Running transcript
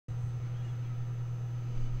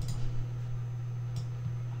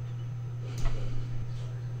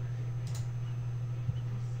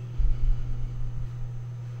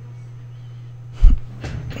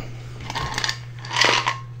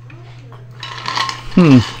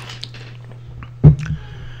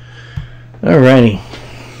Alrighty.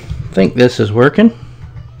 I think this is working.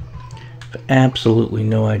 But absolutely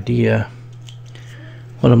no idea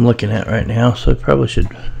what I'm looking at right now, so I probably should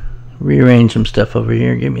rearrange some stuff over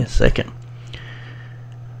here. Give me a second.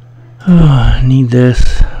 Oh, I need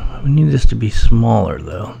this. We need this to be smaller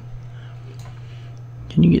though.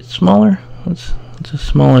 Can you get smaller? It's as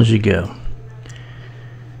small as you go.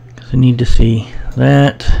 Because I need to see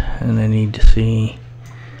that, and I need to see.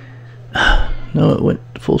 No, it went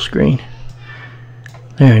full screen.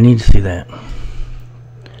 There, I need to see that.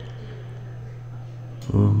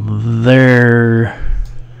 There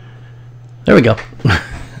we go.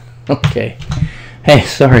 Okay. Hey,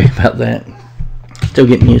 sorry about that. Still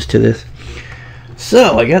getting used to this.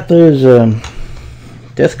 So, I got those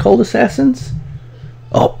Death Cult Assassins.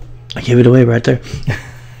 Oh, I gave it away right there.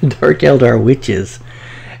 Dark Eldar Witches.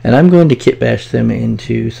 And I'm going to kitbash them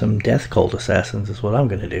into some Death Cult Assassins is what I'm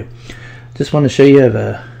going to do. Just want to show you I've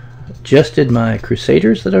adjusted my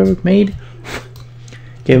Crusaders that I've made.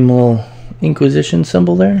 Gave them a little Inquisition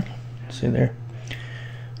symbol there. See there?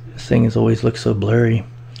 This thing has always looked so blurry.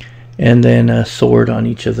 And then a sword on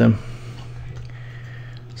each of them,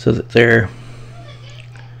 so that they're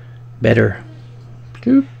better.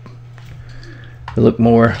 They look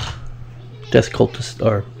more Death Cultist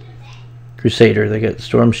or Crusader. They got the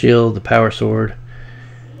Storm Shield, the Power Sword,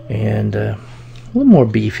 and a little more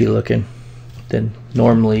beefy looking than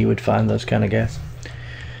normally you would find those kind of guys.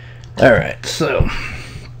 Alright, so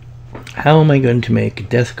how am I going to make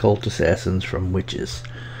Death Cult Assassins from Witches?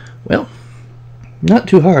 Well, not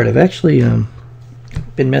too hard. I've actually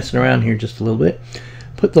been messing around here just a little bit.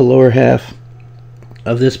 Put the lower half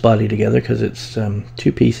of this body together because it's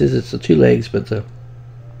two pieces. It's the two legs, but the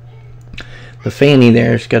fanny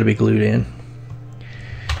there's got to be glued in.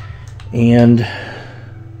 And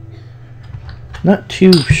not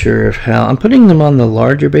too sure of how. I'm putting them on the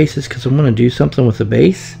larger bases because I want to do something with the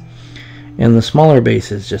base. And the smaller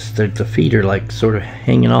bases, just the feet are like sort of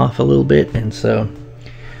hanging off a little bit, and so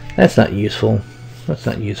that's not useful. That's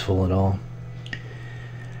not useful at all.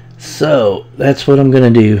 So that's what I'm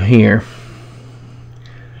going to do here.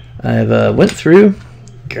 I've went through,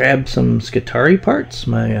 grabbed some Skitarii parts,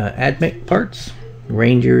 my Admech parts,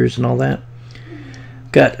 Rangers and all that.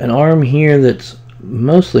 Got an arm here that's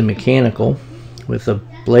mostly mechanical with a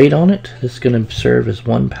blade on it. This is going to serve as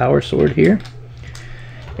one power sword here.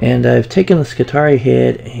 And I've taken the Skitarii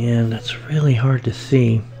head, and it's really hard to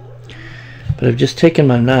see, but I've just taken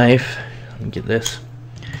my knife, let me get this,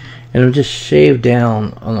 and I've just shaved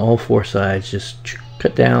down on all four sides. Just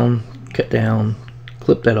cut down,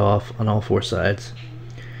 clip that off on all four sides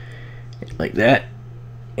like that,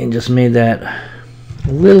 and just made that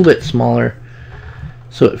a little bit smaller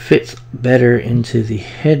so it fits better into the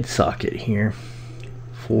head socket here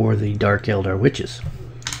for the Dark Eldar Witches.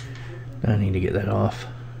 Now I need to get that off,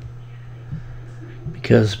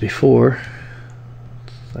 because before,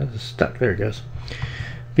 I just stuck, there it goes.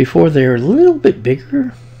 Before they're a little bit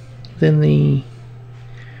bigger than they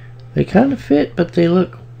kind of fit, but they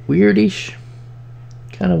look weirdish.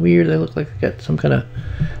 Kind of weird. They look like they got some kind of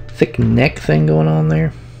thick neck thing going on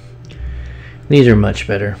there. These are much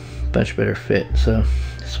better fit. So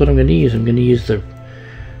that's what I'm going to use. I'm going to use the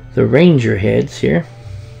Ranger heads here.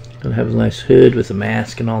 Gonna have a nice hood with a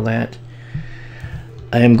mask and all that.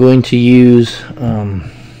 I am going to use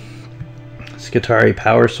Skitarii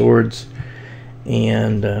power swords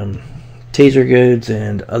and taser goods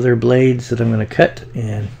and other blades that I'm going to cut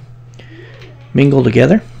and mingle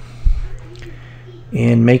together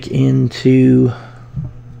and make into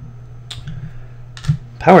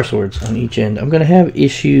power swords on each end. I'm going to have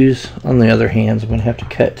issues on the other hands. I'm going to have to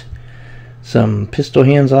cut some pistol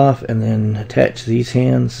hands off and then attach these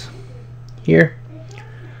hands here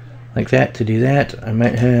like that to do that. I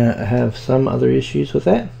might have some other issues with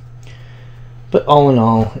that, but all in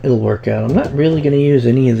all it'll work out. I'm not really going to use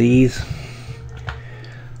any of these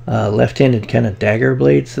left-handed kind of dagger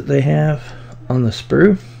blades that they have on the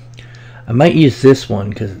sprue. I might use this one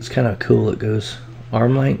because it's kind of cool. It goes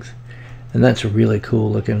arm length, and that's really cool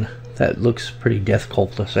looking. That looks pretty Death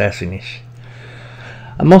Cult Assassin-ish.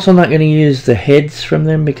 I'm also not going to use the heads from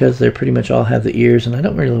them because they pretty much all have the ears, and I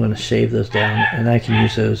don't really want to shave those down, and I can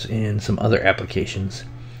use those in some other applications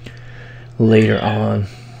later on.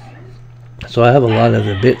 So I have a lot of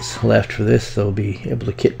the bits left for this, so I'll be able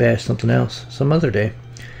to kit bash something else some other day.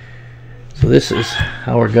 So this is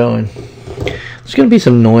how we're going. There's going to be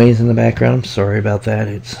some noise in the background. I'm sorry about that.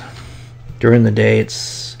 It's during the day.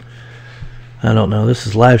 It's, I don't know, this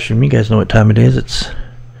is live stream. You guys know what time it is. It's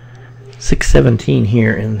 6:17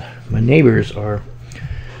 here, and my neighbors are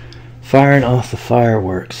firing off the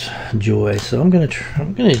fireworks joy. So I'm gonna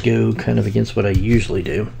go kind of against what I usually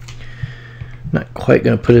do. Not quite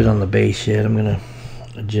gonna put it on the base yet. I'm gonna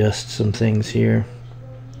adjust some things here.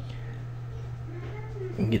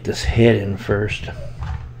 Get this head in first.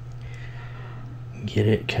 Get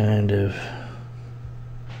it kind of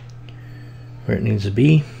where it needs to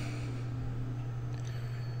be.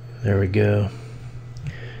 There we go.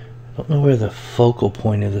 I don't know where the focal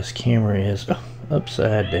point of this camera is. Oh,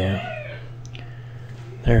 upside down.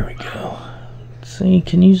 There we go. See,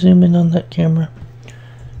 can you zoom in on that camera?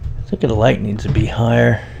 I think the light needs to be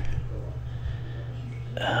higher.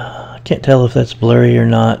 I can't tell if that's blurry or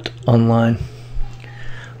not online.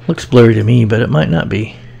 Looks blurry to me, but it might not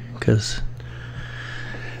be, because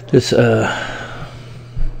this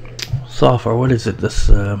software, what is it, this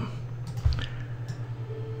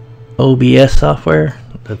OBS software,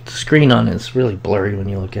 the screen on it is really blurry when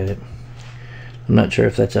you look at it. I'm not sure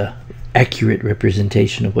if that's a accurate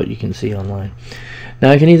representation of what you can see online.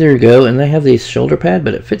 Now I can either go, and they have these shoulder pad,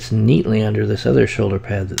 but it fits neatly under this other shoulder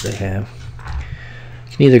pad that they have.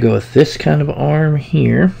 You can either go with this kind of arm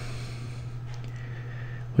here,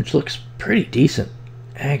 which looks pretty decent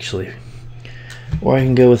actually, or I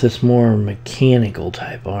can go with this more mechanical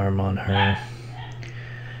type arm on her.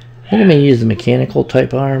 I think I may use the mechanical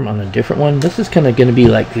type arm on a different one. This is kind of going to be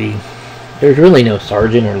like the, there's really no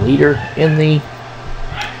sergeant or leader in the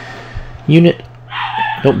unit.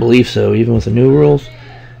 I don't believe so, even with the new rules.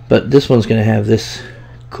 But this one's going to have this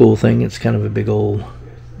cool thing. It's kind of a big old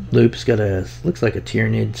loop. It's got a, looks like a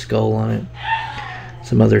Tyranid skull on it.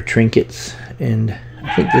 Some other trinkets, and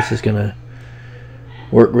I think this is going to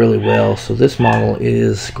work really well. So this model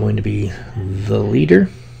is going to be the leader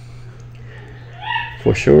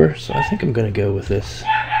for sure. So I think I'm going to go with this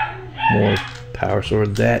more power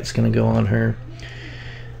sword. That's going to go on her,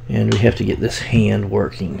 and we have to get this hand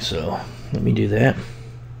working, so let me do that.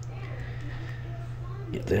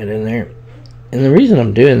 Get that in there. And the reason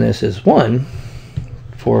I'm doing this is, one,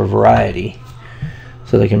 for variety,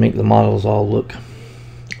 so they can make the models all look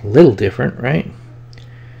a little different, right?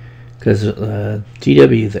 Because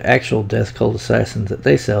GW, the actual Death Cult Assassins that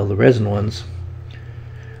they sell, the resin ones,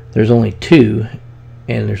 there's only two,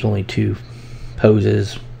 and there's only two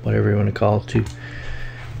poses, whatever you want to call it,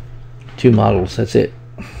 two models. That's it.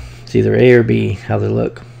 It's either A or B, how they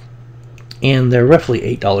look. And they're roughly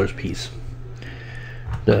 $8 a piece,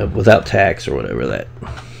 without tax or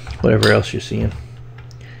whatever else you're seeing.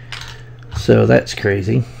 So that's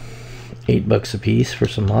crazy. $8 a piece for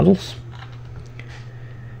some models.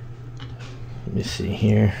 Let me see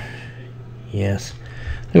here. Yes,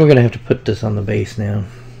 I think we're gonna have to put this on the base now,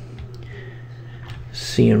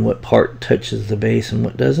 seeing what part touches the base and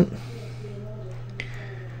what doesn't.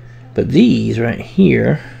 But these right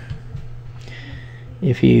here,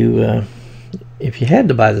 if you had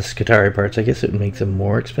to buy the Skitarii parts, I guess it would make them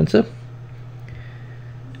more expensive.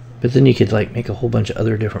 But then you could like make a whole bunch of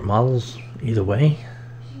other different models either way.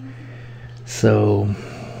 So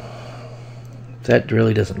that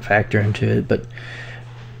really doesn't factor into it. But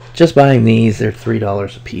just buying these, they're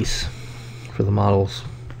 $3 a piece for the models,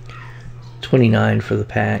 $29 for the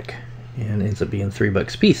pack, and ends up being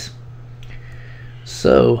 $3 a piece.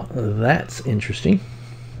 So that's interesting.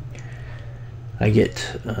 I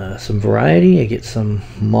get some variety. I get some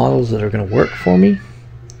models that are going to work for me.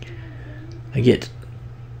 I get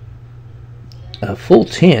a full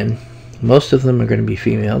 10. Most of them are going to be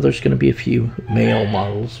female. There's going to be a few male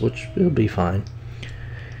models, which will be fine.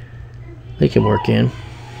 They can work in.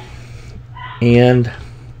 And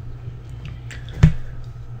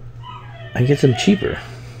I get them cheaper.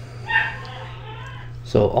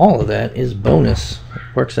 So all of that is bonus.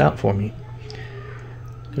 It works out for me.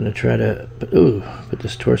 Gonna try to put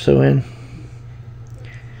this torso in.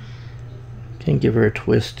 Can give her a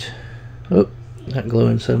twist. Oh, not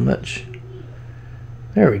glowing so much.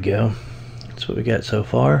 There we go. That's what we got so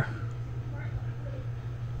far.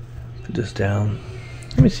 Put this down.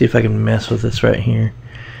 Let me see if I can mess with this right here.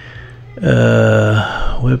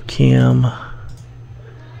 Webcam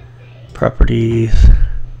properties,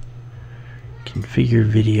 configure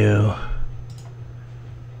video,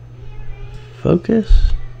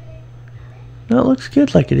 focus. No, it looks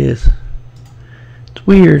good like it is. It's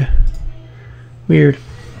weird. But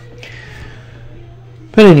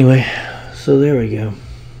anyway, so there we go.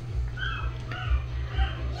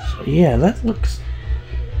 So yeah, that looks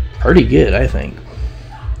pretty good, I think,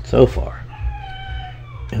 so far.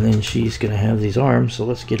 And then she's gonna have these arms, so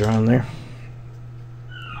let's get her on there.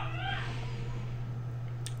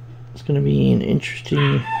 It's gonna be an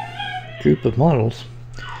interesting group of models.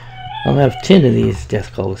 I'll have 10 of these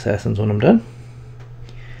Death Cult Assassins when I'm done.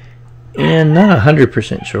 And not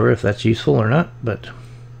 100% sure if that's useful or not, but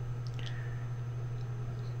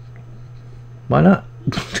why not?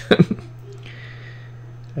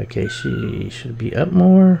 Okay, she should be up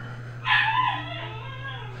more.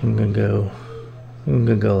 I'm gonna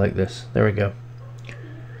go like this. There we go.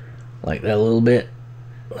 Like that a little bit.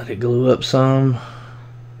 Let it glue up some.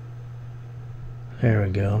 There we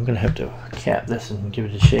go. I'm gonna have to cap this and give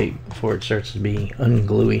it a shape before it starts to be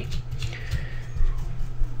ungluey.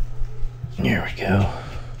 There we go.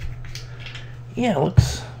 Yeah, it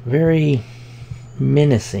looks very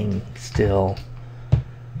menacing still.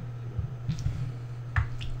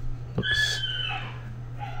 Looks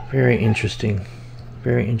very interesting.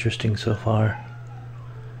 Very interesting so far.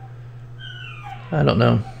 I don't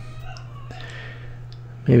know.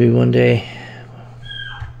 Maybe one day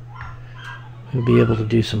we'll be able to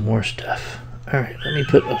do some more stuff. Alright, let me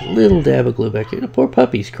put a little dab of glue back here. The poor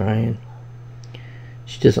puppy's crying.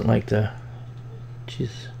 She doesn't like the...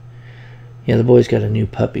 Yeah, the boy's got a new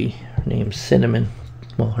puppy. Her name's Cinnamon.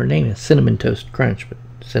 Well, her name is Cinnamon Toast Crunch, but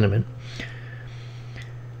Cinnamon.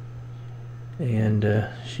 And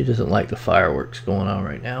she doesn't like the fireworks going on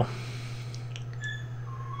right now.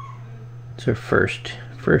 It's her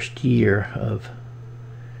first year of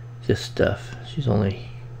this stuff. She's only,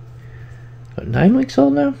 what, 9 weeks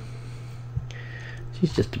old now?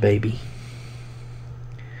 She's just a baby.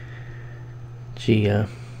 She, of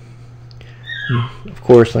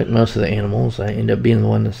course, like most of the animals, I end up being the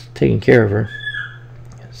one that's taking care of her.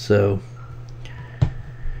 So,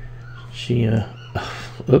 she,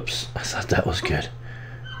 oops, I thought that was good.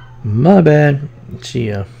 My bad.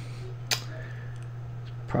 She,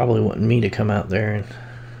 probably wanting me to come out there and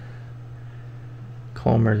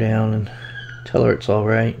calm her down and tell her it's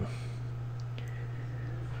alright.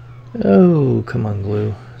 Oh, come on,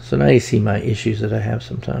 glue. So now you see my issues that I have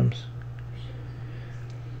sometimes.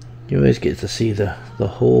 You always get to see the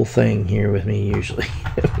whole thing here with me usually.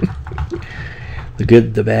 The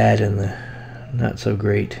good, the bad, and the not so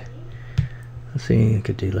great. Let's see, I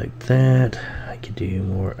could do like that. I could do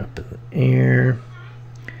more up in the air.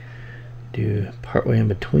 Do partway in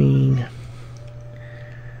between.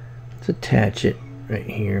 Let's attach it right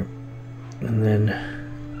here. And then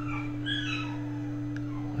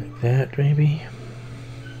like that maybe.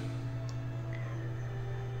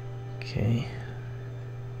 Okay.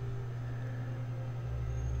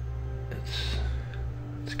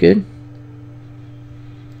 That's good.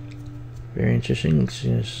 Very interesting.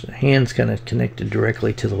 His hand's kind of connected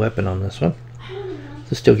directly to the weapon on this one.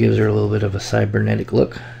 This still gives her a little bit of a cybernetic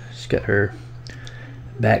look. She's got her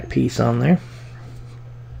back piece on there.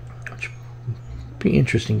 Which would be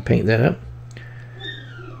interesting to paint that up.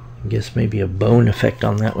 I guess maybe a bone effect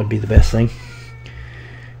on that would be the best thing.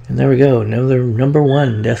 And there we go. Another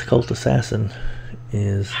 #1 Death Cult Assassin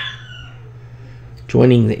is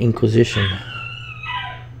joining the Inquisition.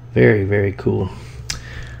 Very, very cool.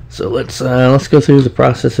 So let's go through the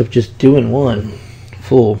process of just doing one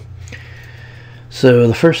full. So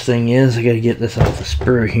the first thing is I got to get this off the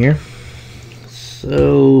sprue here.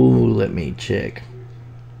 So let me check.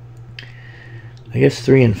 I guess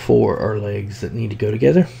 3 and 4 are legs that need to go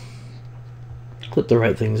together. Clip the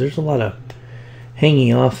right things. There's a lot of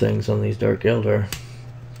hanging off things on these Dark Eldar.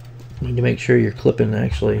 You need to make sure you're clipping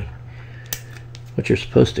actually what you're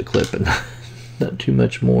supposed to clip and not too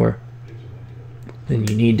much more than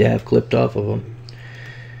you need to have clipped off of them.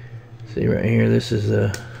 See right here, this is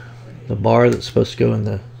the bar that's supposed to go in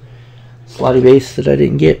the slotty base that I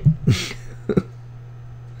didn't get.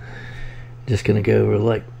 Just gonna go over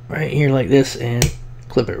like right here like this and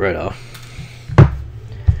clip it right off.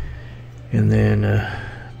 And then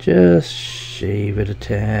just shave it a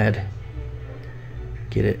tad.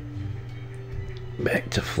 Get it back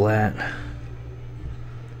to flat.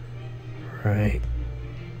 Right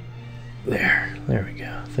there. There we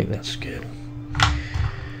go. I think that's good.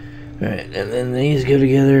 Alright, and then these go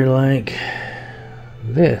together like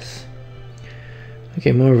this.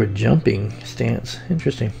 Okay, more of a jumping stance.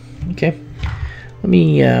 Interesting. Okay. Let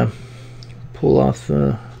me pull off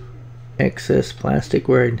the excess plastic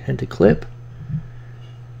where I had to clip.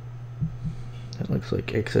 That looks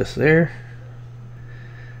like excess there.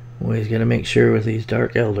 Always got to make sure with these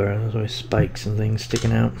Dark Eldar, there's always spikes and things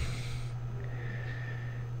sticking out.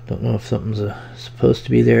 Don't know if something's supposed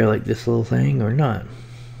to be there like this little thing or not.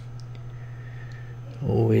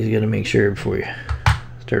 Always got to make sure before you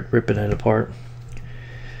start ripping it apart.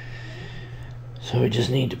 So we just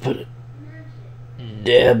need to put a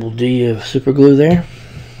dabble-d of super glue there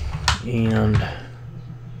and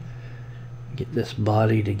get this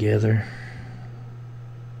body together.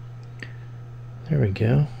 There we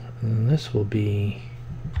go. And this will be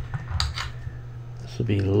will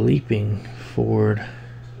be leaping forward.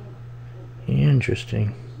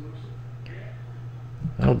 Interesting.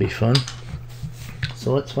 That'll be fun.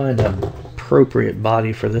 So let's find an appropriate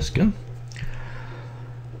body for this gun.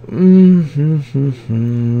 I'm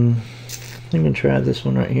gonna try this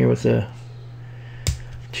one right here with the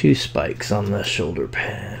 2 spikes on the shoulder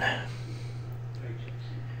pad.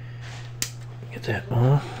 Get that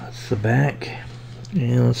off. That's the back.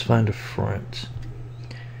 And let's find a front.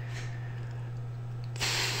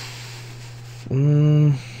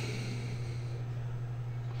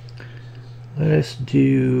 Let us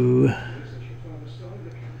do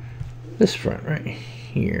this front right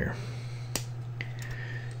here.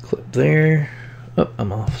 Clip there. Oh,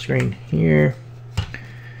 I'm off screen here.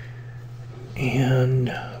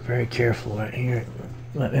 And very careful right here.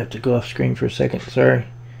 Might have to go off screen for a second. Sorry.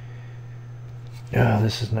 Oh,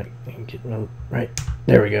 this is not getting right.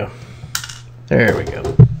 There we go. There we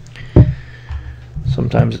go.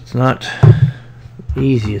 Sometimes it's not the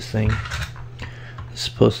easiest thing. It's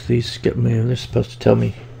supposed to, these get moved. They're supposed to tell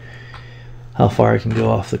me how far I can go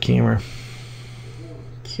off the camera.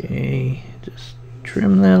 Okay, just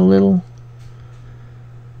trim that a little.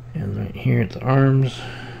 And right here at the arms,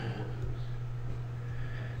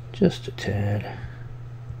 just a tad.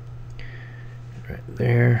 Right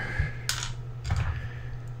there.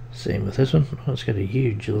 Same with this one. Oh, it's got a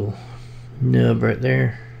huge little nub right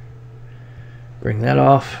there. Bring that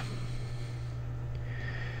off.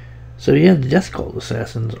 So yeah, the Death Cult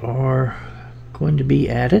assassins are going to be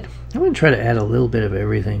added. I'm going to try to add a little bit of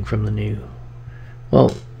everything from the new,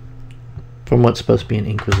 well, from what's supposed to be an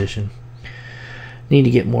Inquisition. I need to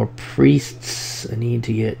get more priests. I need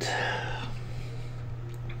to get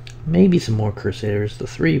maybe some more Crusaders. The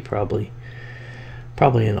 3 probably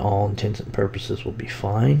in all intents and purposes will be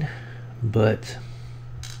fine, but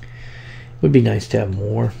it would be nice to have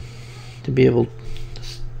more to be able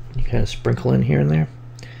to kind of sprinkle in here and there.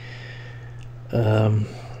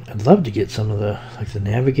 I'd love to get some of the, like the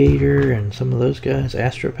Navigator and some of those guys,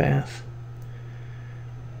 Astropath,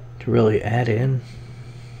 to really add in,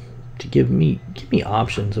 to give me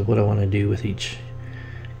options of what I want to do with each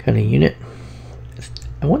kind of unit.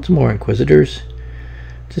 I want some more Inquisitors,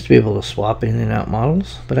 just to be able to swap in and out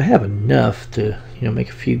models, but I have enough to, you know, make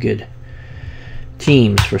a few good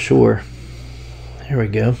teams for sure. There we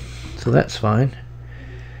go. So that's fine,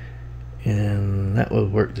 and that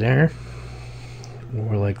would work there.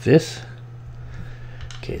 More like this.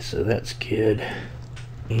 Okay, so that's good.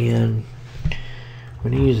 And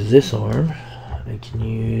when I use this arm, I can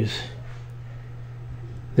use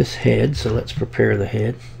this head. So let's prepare the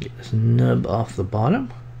head. Get this nub off the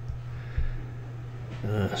bottom.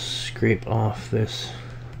 Scrape off this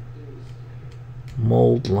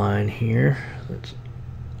mold line here that's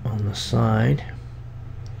on the side,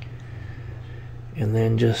 and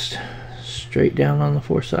then just straight down on the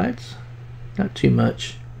 4 sides, not too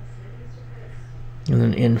much, and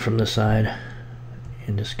then in from the side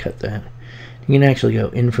and just cut that. You can actually go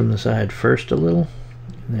in from the side first a little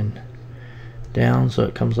and then down so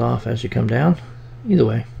it comes off as you come down. Either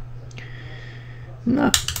way,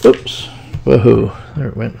 not, oops, woohoo, there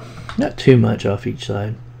it went. Not too much off each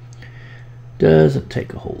side. Doesn't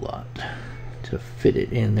take a whole lot to fit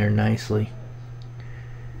it in there nicely.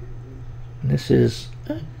 And this is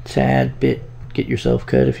a tad bit, get yourself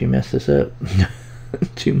cut if you mess this up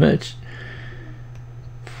too much.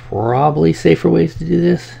 Probably safer ways to do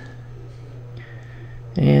this,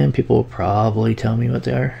 and people will probably tell me what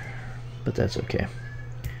they are, but that's okay.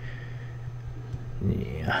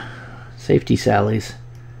 Yeah, safety sallies.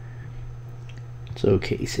 It's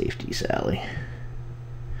okay, safety Sally.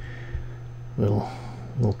 Little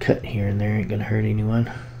cut here and there ain't gonna hurt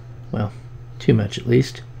anyone. Well, too much at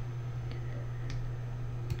least.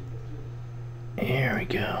 There we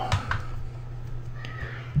go.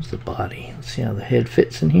 There's the body. Let's see how the head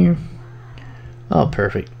fits in here. Oh,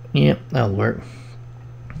 perfect. Yep, that'll work.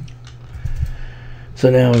 So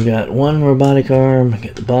now we've got one robotic arm,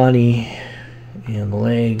 got the body and the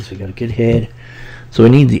legs, we got a good head. So we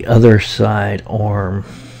need the other side arm.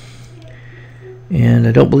 And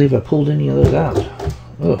I don't believe I pulled any of those out.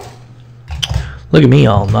 Oh, look at me,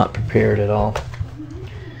 all not prepared at all.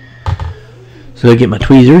 So I get my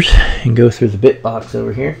tweezers and go through the bit box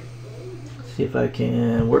over here. See if I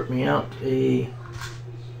can work me out a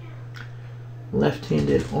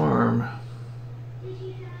left-handed arm.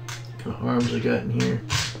 What kind of arms I got in here?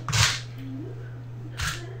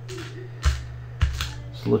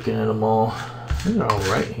 Just looking at them all. These are all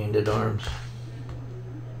right-handed arms.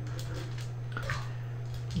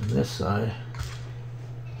 On this side,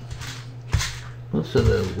 most of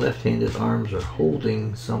the left-handed arms are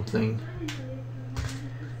holding something.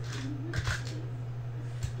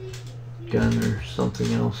 gun or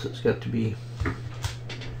something else that's got to be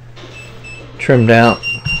trimmed out.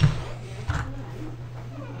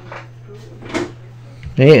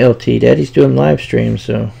 Hey LT, Daddy's doing live streams,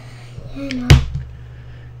 so. I know.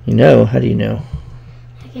 You know? How do you know?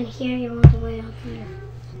 I can hear you all the way out there.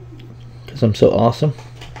 Because I'm so awesome.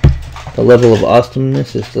 The level of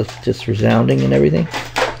awesomeness is just resounding and everything.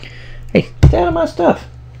 Hey, get out of my stuff.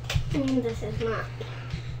 This is not.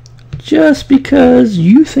 Just because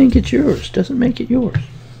you think it's yours doesn't make it yours.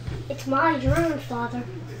 It's my drone, Father.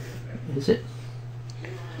 Is it?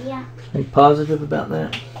 Yeah. Are you positive about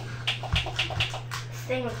that? This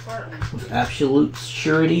thing would work. With absolute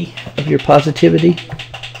surety of your positivity?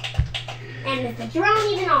 And is the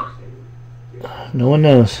drone even on? No one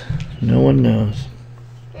knows. No one knows.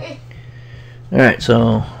 Alright,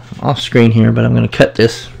 so off screen here, but I'm going to cut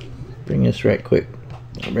this. Bring this right quick.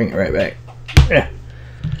 I'll bring it right back. Yeah.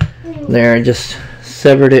 There, I just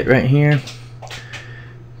severed it right here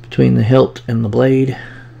between the hilt and the blade.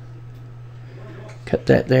 Cut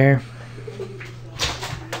that there.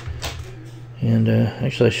 And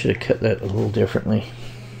actually I should have cut that a little differently.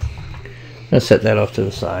 Let's set that off to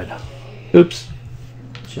the side. Oops.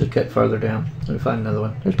 Should have cut farther down. Let me find another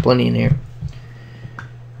one. There's plenty in here.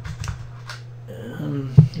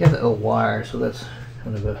 You got that little wire, so that's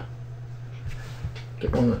kind of a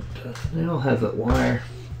get one that they all have that wire.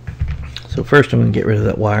 So first I'm going to get rid of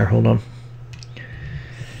that wire. Hold on.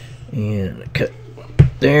 And cut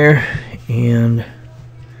there and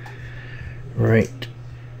right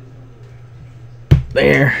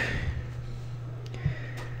there.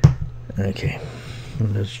 Okay.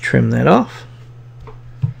 Let's trim that off.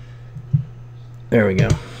 There we go.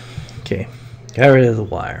 Okay. Got rid of the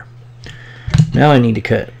wire. Now I need to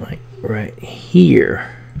cut like right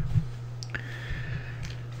here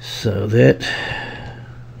so that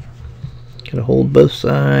gotta hold both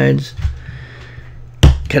sides.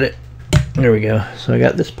 Cut it. There we go. So I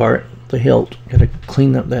got this part, the hilt. Gotta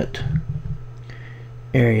clean up that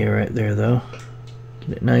area right there though.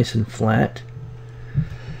 Get it nice and flat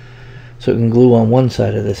so it can glue on one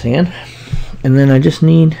side of this hand. And then I just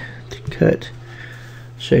need to cut,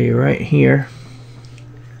 show you right here.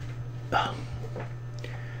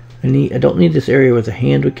 I don't need this area where the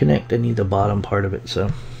hand would connect. I need the bottom part of it.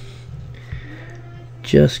 So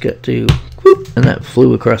just got to whoop, and that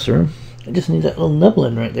flew across the room. I just need that little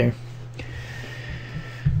nubbin right there.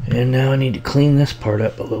 And now I need to clean this part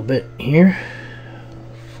up a little bit here,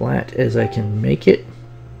 flat as I can make it.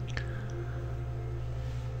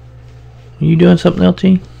 Are you doing something,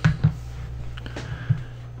 LT?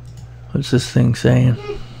 What's this thing saying?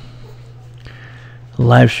 The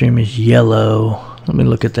live stream is yellow. Let me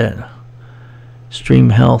look at that.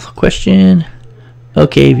 Stream health question.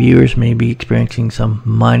 Okay, viewers may be experiencing some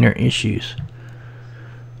minor issues.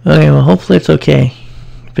 Okay, well hopefully it's okay.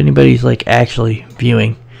 If anybody's like actually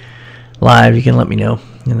viewing live, you can let me know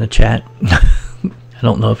in the chat. I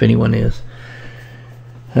don't know if anyone is.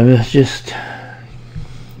 I was just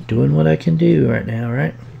doing what I can do right now,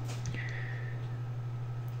 right?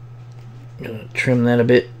 Gonna trim that a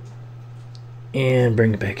bit and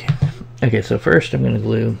bring it back in. Okay, so first I'm going to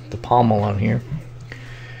glue the pommel on here.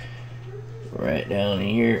 Right down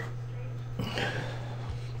here.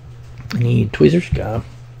 I need tweezers. Got them.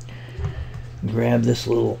 Grab this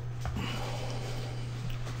little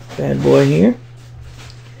bad boy here.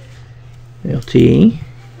 LT.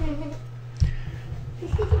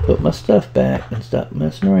 Put my stuff back and stop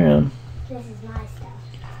messing around. This is my stuff.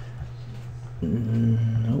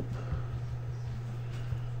 Nope.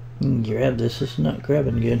 Grab this. This is not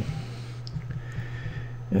grabbing good.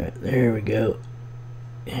 Alright, there we go.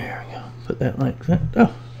 There we go. Put that like that.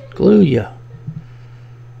 Oh, glue ya.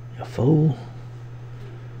 You fool.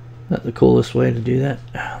 Not the coolest way to do that.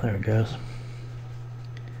 Oh, there it goes.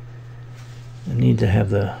 I need to have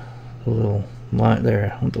the little line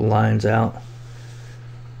there. I want the lines out.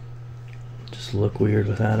 Just look weird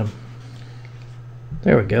without them.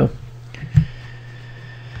 There we go.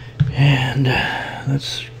 And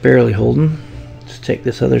that's barely holding. Let's take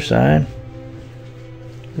this other side.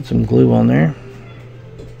 Put some glue on there.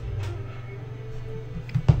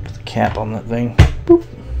 Put the cap on that thing. Boop.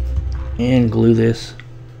 And glue this.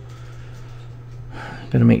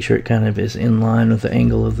 Gotta make sure it kind of is in line with the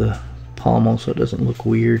angle of the pommel so it doesn't look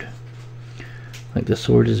weird. Like the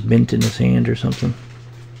sword is bent in his hand or something.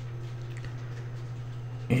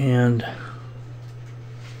 And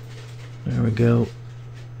there we go.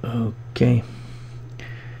 Okay.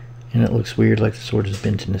 And it looks weird like the sword is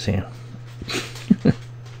bent in his hand.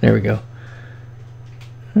 There we go.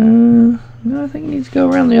 No, I think it needs to go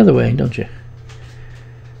around the other way, don't you?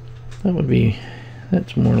 That would be,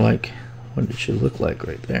 that's more like what it should look like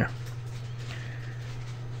right there.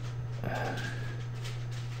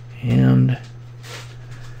 And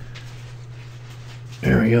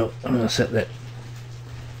there we go. I'm going to set that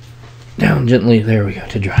down gently. There we go,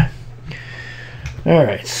 to dry.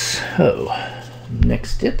 Alright, so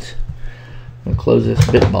next I'm going to close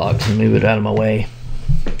this bit box and move it out of my way.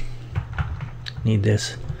 Need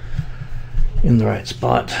this in the right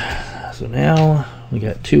spot. So now we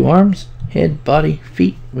got 2 arms, head, body,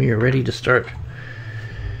 feet. We are ready to start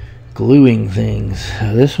gluing things.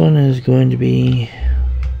 This one is going to be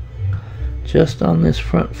just on this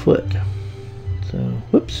front foot. So,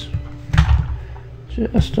 whoops.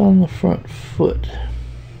 Just on the front foot.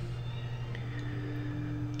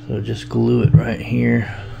 So just glue it right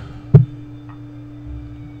here.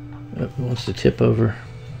 Oh, it wants to tip over.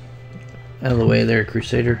 Out of the way there,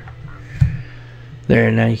 Crusader.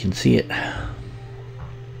 There, now you can see it.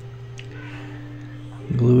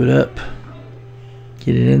 Glue it up.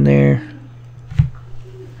 Get it in there.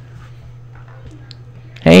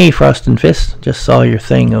 Hey, Frost and Fist. Just saw your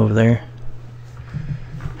thing over there.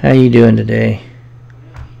 How you doing today?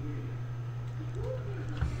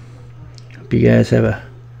 Hope you guys have a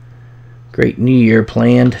great new year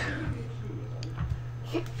planned.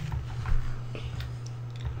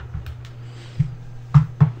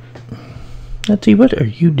 Let's see, what are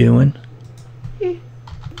you doing?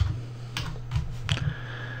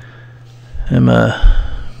 Let's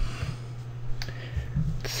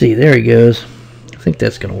see, there he goes. I think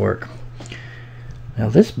that's gonna work. Now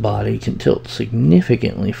this body can tilt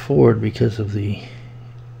significantly forward because of the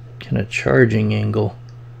kind of charging angle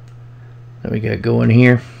that we got going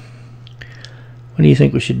here. What do you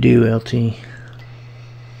think we should do, LT? I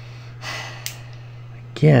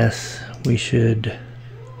guess we should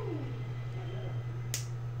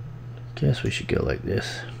go like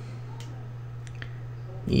this.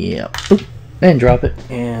 Yeah. Oop. And drop it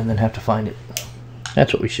and then have to find it.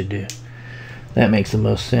 That's what we should do. That makes the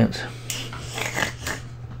most sense.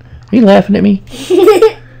 Are you laughing at me?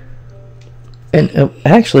 And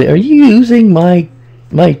actually, are you using my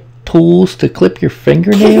tools to clip your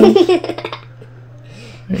fingernails?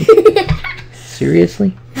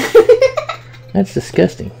 Seriously? That's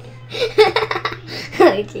disgusting.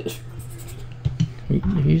 Oh, jeez.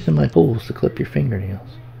 You're using my tools to clip your fingernails.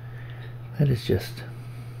 That is just...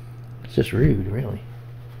 it's just rude, really.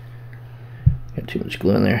 Got too much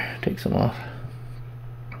glue in there. Take some off.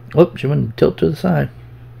 Whoops, you want to tilt to the side.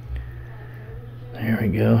 There we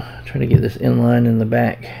go. Try to get this inline in the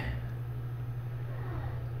back.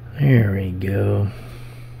 There we go.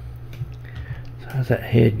 So how's that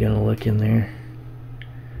head gonna look in there?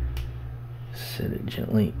 Set it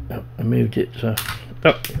gently. Oh, I moved it, so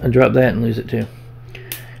I dropped that and lose it too.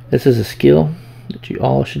 This is a skill that you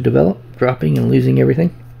all should develop, dropping and losing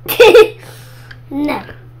everything. No.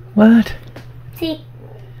 What? See?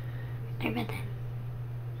 I read that.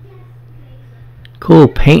 Cool,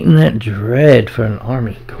 painting that dread for an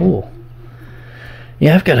army. Cool.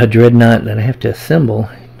 Yeah, I've got a dreadnought that I have to assemble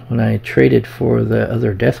when I traded for the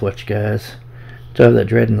other Deathwatch guys. So I have that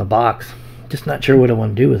dread in the box. Just not sure what I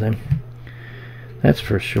want to do with him. That's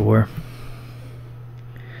for sure.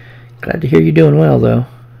 Glad to hear you're doing well, though.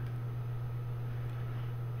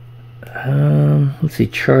 Let's see,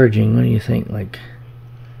 charging. What do you think? Like,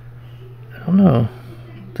 I don't know.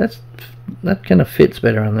 That kind of fits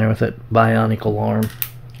better on there with that bionicle arm.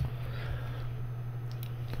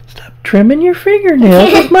 Stop trimming your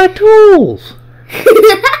fingernails with my tools.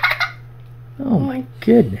 Oh my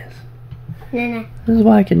goodness. No. This is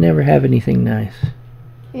why I can never have anything nice.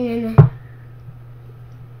 No.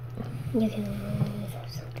 You can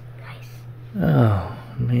have something nice. Oh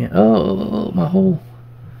man. Oh, my whole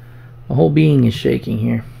being is shaking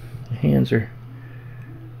here. My hands are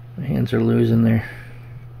losing their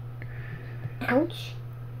Ouch.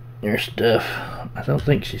 stuff. I don't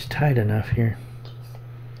think she's tight enough here.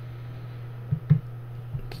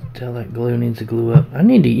 Tell that glue needs to glue up.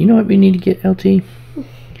 You know what we need to get, LT?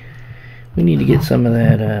 We need to get some of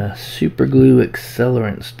that super glue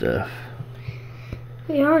accelerant stuff.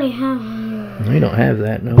 We already have. We don't have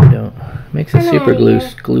that. No, we don't. Makes the super glue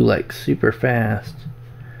like super fast.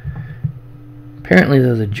 Apparently,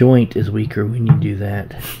 though, the joint is weaker. We need to do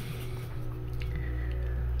that.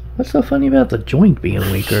 What's so funny about the joint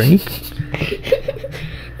being weaker? Are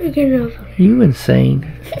you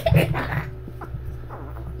insane?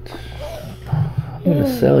 I'm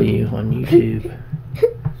gonna sell you on YouTube.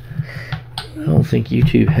 I don't think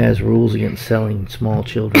YouTube has rules against selling small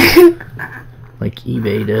children like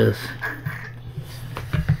eBay does.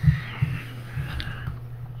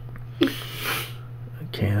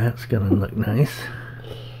 Okay, that's gonna look nice.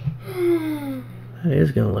 That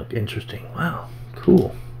is going to look interesting. Wow,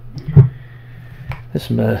 cool. This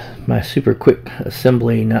is my super quick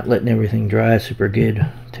assembly, not letting everything dry, super good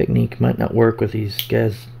technique. Might not work with these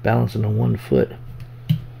guys balancing on 1 foot.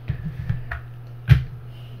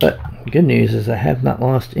 But good news is I have not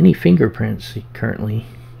lost any fingerprints currently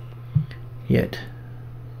yet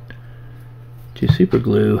to super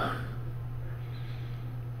glue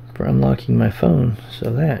for unlocking my phone,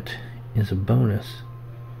 so that is a bonus.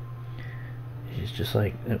 It's just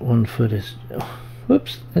like that 1 foot is, oh,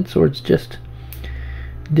 whoops, that sword's just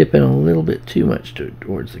dipping a little bit too much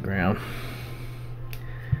towards the ground.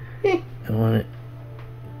 I want it.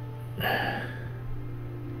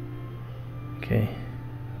 Okay,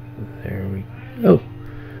 there we go. Oh,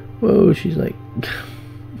 whoa, she's like,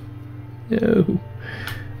 no.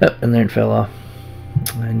 Oh, and there it fell off.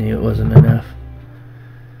 I knew it wasn't enough.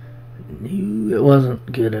 I knew it wasn't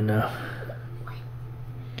good enough.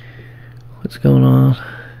 What's going on?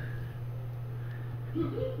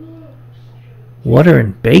 Water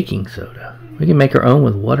and baking soda. We can make our own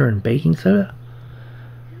with water and baking soda?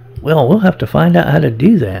 Well, we'll have to find out how to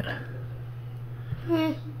do that.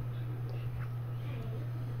 And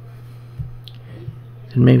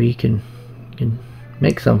maybe you can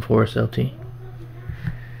make some for us, LT.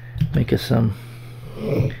 Make us some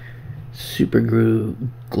super glue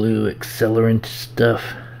accelerant stuff.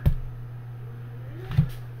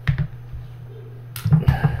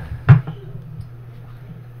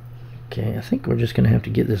 Okay, I think we're just going to have to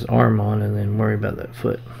get this arm on and then worry about that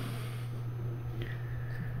foot.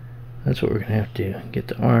 That's what we're going to have to do. Get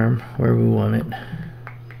the arm where we want it.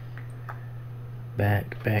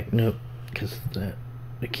 Back, nope. Because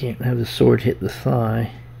we can't have the sword hit the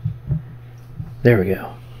thigh. There we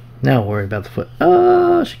go. Now worry about the foot.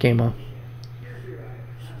 Oh, she came off.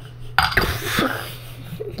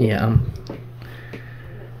 Yeah,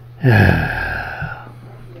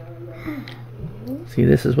 see,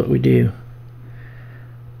 this is what we do.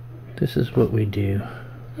 This is what we do.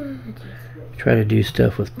 Try to do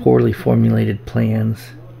stuff with poorly formulated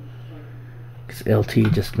plans. Because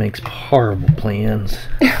LT just makes horrible plans.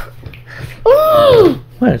 Ooh!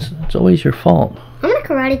 What? It's always your fault. I'm gonna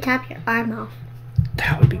karate chop your arm off.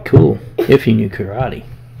 That would be cool if you knew karate.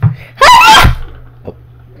 Oh.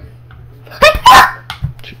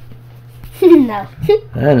 No.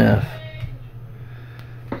 Enough.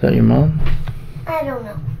 Is that your mom? I don't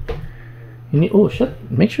know. You need, oh,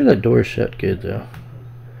 make sure that door's shut good though.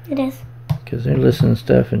 It is. Because they're listening to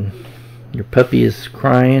stuff and your puppy is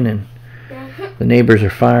crying and the neighbors are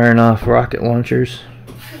firing off rocket launchers.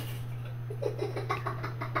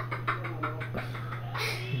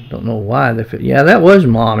 Don't know why they're... Yeah, that was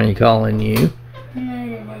Mommy calling you.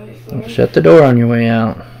 Well, shut the door on your way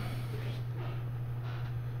out.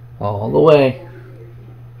 All the way.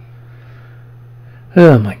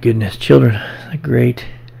 Oh my goodness, children. They're great.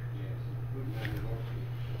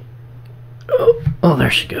 Oh,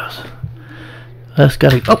 there she goes. That's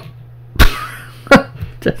gotta... Oh!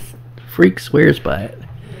 Just freak swears by it.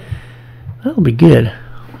 That'll be good.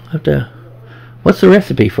 I'll have to... What's the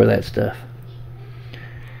recipe for that stuff?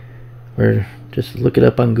 Or just look it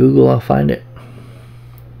up on Google, I'll find it.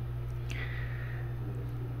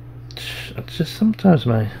 It's just sometimes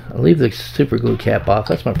I leave the super glue cap off.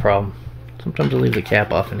 That's my problem. Sometimes I leave the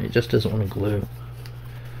cap off and it just doesn't want to glue.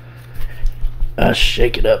 I'll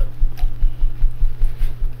shake it up.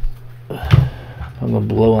 I'm gonna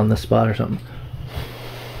blow on this spot or something.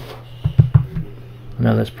 I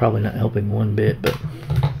know that's probably not helping one bit, but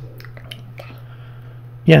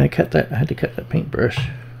yeah, I had to cut that paintbrush.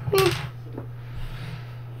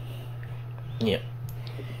 Yep.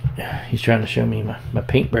 He's trying to show me my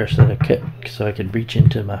paintbrush that I cut so I could reach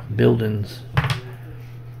into my buildings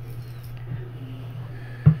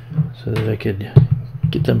so that I could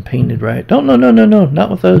get them painted right. Oh, no,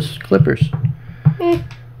 not with those clippers.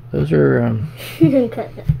 Those are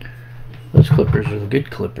those clippers are the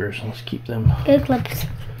good clippers. Let's keep them. Good clips.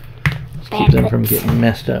 Let's keep them from getting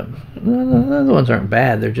messed up. The other ones aren't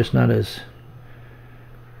bad. They're just not as...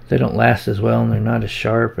 They don't last as well, and they're not as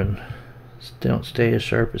sharp, and they don't stay as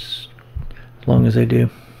sharp as long as they do.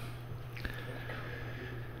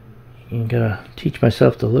 You gotta teach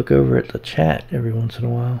myself to look over at the chat every once in a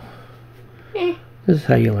while. This is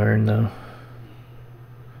how you learn, though.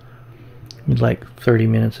 You'd like 30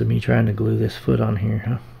 minutes of me trying to glue this foot on here,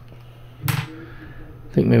 huh?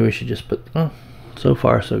 I think maybe we should just put... Oh, so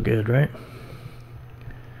far so good, right?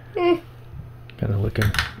 Gotta look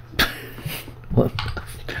in... Well,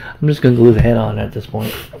 I'm just gonna glue the head on at this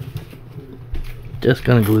point. Just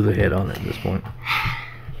gonna glue the head on at this point.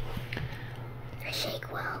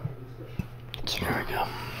 Shake well. There we go.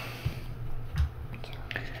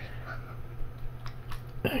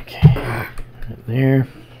 there.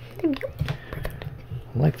 I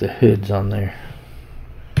like the hoods on there.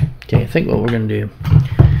 Okay, I think what we're going to do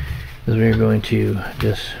is we're going to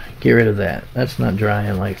just get rid of that. That's not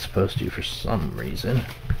drying like it's supposed to for some reason.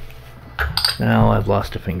 Now I've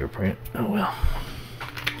lost a fingerprint. Oh well.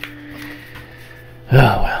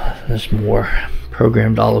 Oh well. There's more.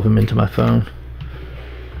 Programmed all of them into my phone.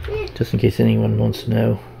 Just in case anyone wants to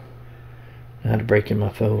know how to break in my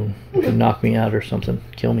phone. You can knock me out or something.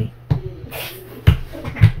 Kill me.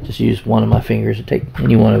 Just use one of my fingers to take.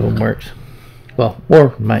 Any one of them works. Well,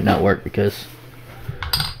 or might not work because...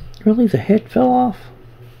 Really? The head fell off?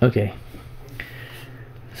 Okay.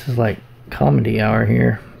 This is like comedy hour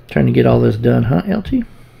here. Trying to get all this done, huh, LT?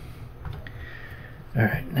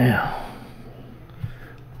 Alright, now.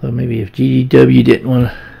 Well, maybe if GDW didn't want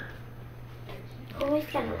to... Always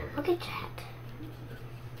gotta look at that.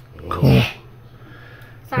 Cool.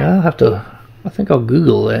 Sorry. Yeah, I'll have to... I think I'll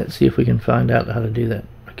Google that, see if we can find out how to do that.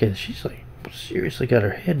 Okay, she's like seriously got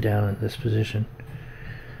her head down in this position.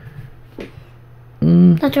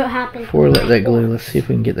 That's what happened. Before we let that glue, let's see if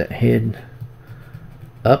we can get that head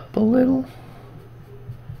up a little.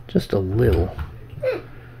 Just a little.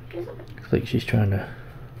 Looks like she's trying to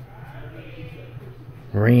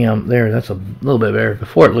ram. There, that's a little bit better.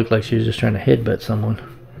 Before it looked like she was just trying to headbutt someone.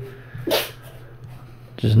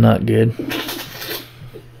 Which is not good.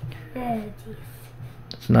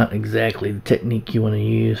 It's not exactly the technique you want to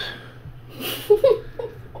use. You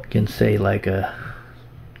can say like a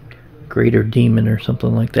greater demon or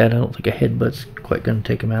something like that. I don't think a headbutt's quite going to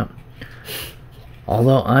take him out.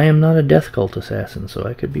 Although I am not a death cult assassin, so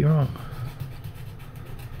I could be wrong.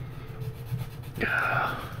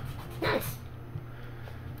 Nice.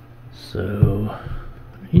 So,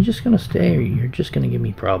 are you just going to stay or you're just going to give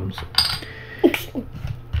me problems?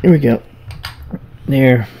 Here we go.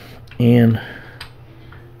 There. And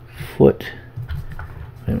foot.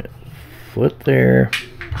 Wait a minute. Foot there.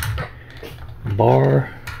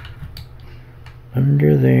 Bar.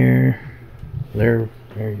 Under there. There.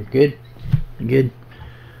 You're good. You're good.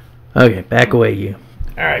 Okay, back away you.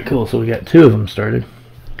 Alright, cool. So we got two of them started.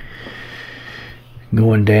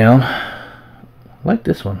 Going down. I like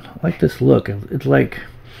this one. I like this look. It's like...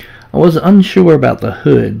 I was unsure about the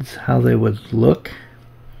hoods, how they would look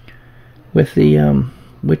with the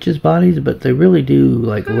witches' bodies, but they really do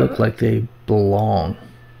like look like they belong.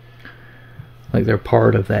 Like they're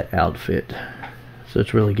part of that outfit. So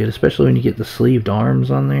it's really good, especially when you get the sleeved arms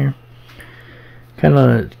on there. Kind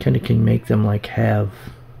of can make them like have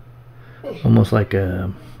almost like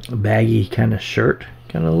a baggy kind of shirt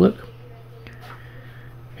kind of look.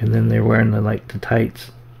 And then they're wearing the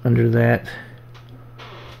tights under that,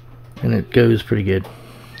 and it goes pretty good.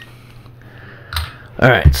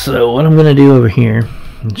 Alright, so what I'm going to do over here,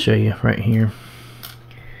 and show you right here,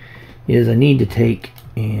 is I need to take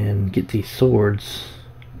and get these swords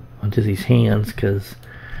onto these hands, because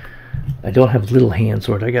I don't have little hand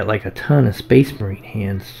sword. I got like a ton of Space Marine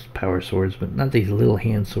hands, power swords, but not these little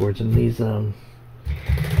hand swords. And these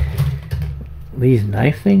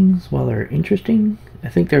knife things, while they're interesting, I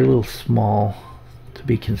think they're a little small to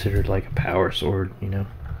be considered like a power sword, you know.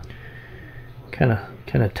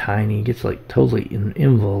 Kind of tiny. It gets like totally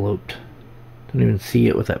enveloped. Don't even see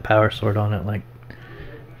it with that power sword on it. Like,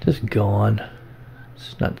 just gone.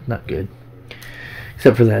 It's not good.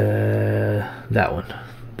 Except for that one.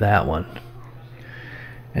 That one.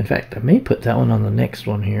 In fact, I may put that one on the next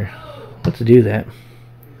one here. Let's do that.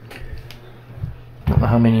 I don't know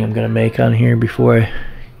how many I'm going to make on here before I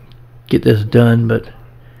get this done, but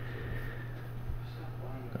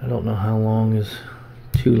I don't know how long is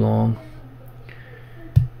too long.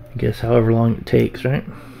 I guess however long it takes, right?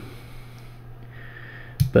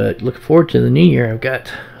 But looking forward to the new year. I've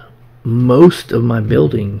got most of my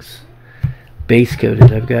buildings base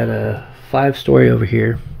coated. I've got a 5-story over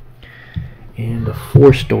here and a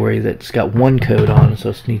 4-story that's got 1 coat on, so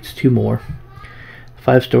it needs 2 more.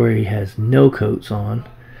 5-story has no coats on.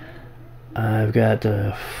 I've got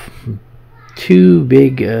 2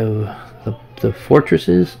 big the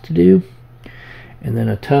fortresses to do, and then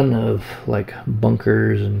a ton of like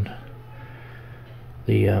bunkers and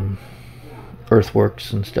the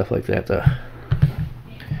earthworks and stuff like that.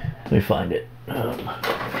 Let me find it.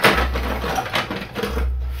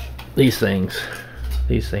 These things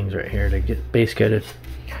right here to get base coated.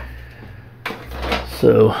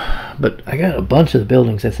 So, but I got a bunch of the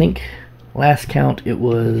buildings. I think last count it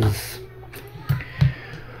was,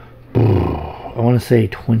 I want to say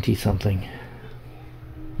 20 something.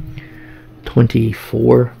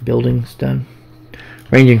 24 buildings done,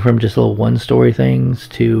 ranging from just little 1-story things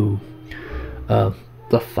to the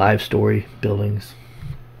 5-story buildings.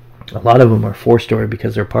 A lot of them are 4-story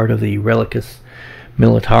because they're part of the Relicus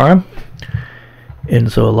Militarum.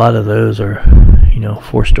 And so a lot of those are,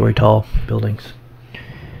 4-story tall buildings.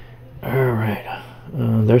 Alright.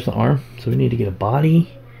 There's the arm. So we need to get a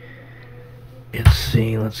body. Let's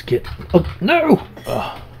see. Let's get... Oh, no!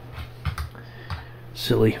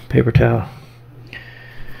 Silly paper towel.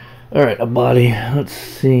 Alright, a body. Let's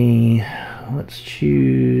see. Let's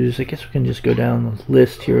choose... I guess we can just go down the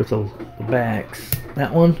list here with the backs.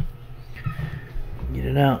 That one. Get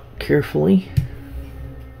it out carefully.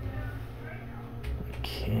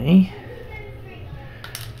 Okay.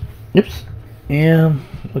 Oops. And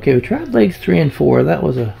okay, we tried legs 3 and 4. That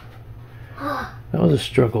was a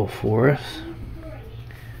struggle for us.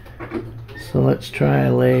 So let's try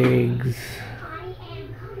legs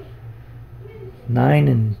 9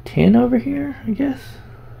 and 10 over here, I guess.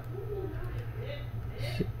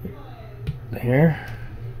 There.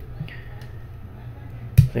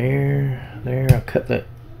 I'll cut that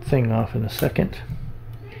thing off in a second.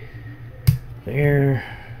 There.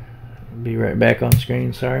 Be right back on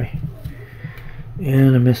screen, sorry.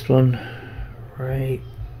 And I missed one right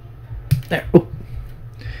there. Oh.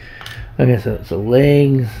 Okay, so it's the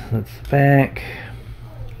legs, that's the back,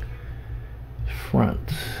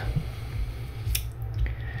 front.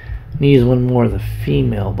 Use one more of the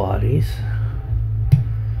female bodies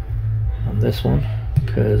on this one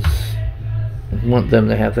because I want them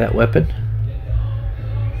to have that weapon.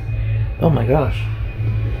 Oh my gosh.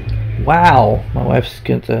 Wow, my wife's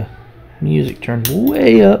got the music turned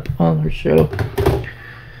way up on her show.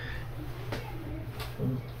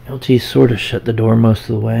 LT sort of shut the door most of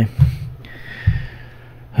the way.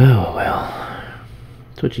 Oh well.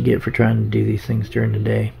 That's what you get for trying to do these things during the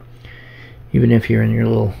day. Even if you're in your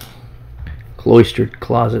little cloistered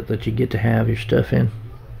closet that you get to have your stuff in.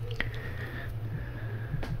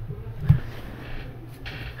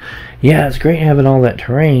 Yeah, it's great having all that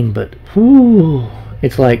terrain, but whew,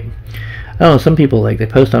 it's like, I don't know, some people like they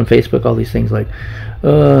post on Facebook all these things like,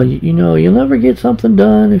 you'll never get something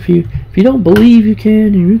done if you don't believe you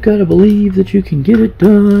can, and you've got to believe that you can get it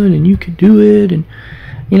done and you can do it. And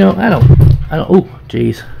I don't. Oh,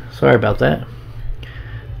 jeez, sorry about that.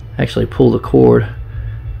 Actually pulled the cord,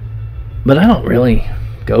 but I don't really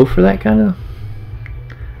go for that kind of.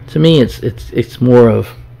 To me, it's more of,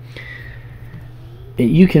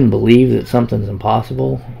 you can believe that something's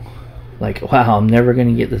impossible, like, wow, I'm never going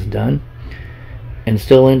to get this done, and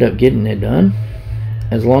still end up getting it done,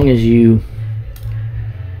 as long as you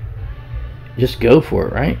just go for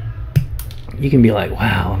it, right? You can be like,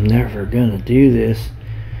 wow, I'm never going to do this,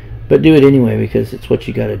 but do it anyway because it's what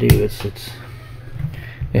you got to do.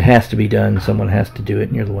 It has to be done. Someone has to do it,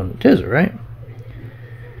 and you're the one that does it, right?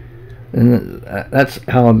 And that's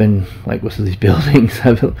how I've been like with these buildings.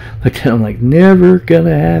 I've looked at them like, never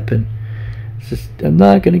gonna happen. It's just, I'm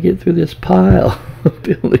not gonna get through this pile of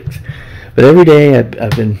buildings. But every day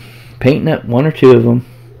I've been painting up 1 or 2 of them,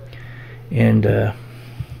 and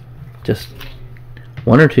just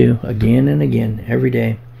 1 or 2 again and again every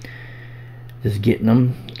day. Just getting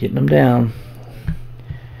them down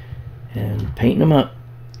and painting them up,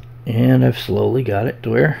 and I've slowly got it to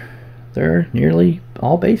where they're nearly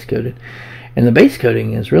all base coated. And the base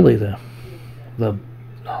coating is really the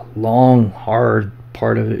long, hard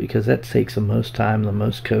part of it, because that takes the most time, the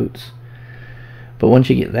most coats. But once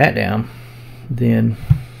you get that down, then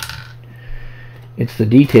it's the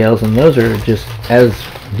details, and those are just as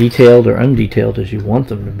detailed or undetailed as you want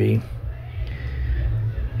them to be.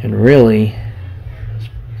 And really,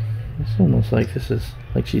 it's almost like this is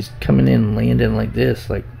like she's coming in and landing like this,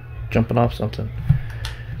 like jumping off something.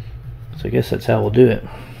 So I guess that's how we'll do it.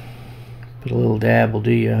 Put a little dab will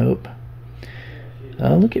do you, I hope.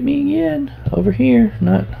 Look at me again over here,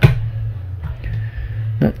 not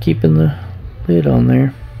keeping the lid on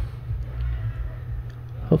there.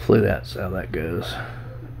 Hopefully that's how that goes.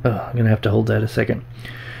 Oh, I'm gonna have to hold that a second.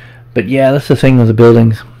 But yeah, that's the thing with the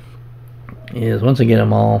buildings, is once I get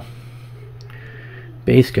them all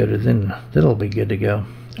base coated, then that'll be good to go.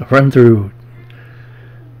 I've run through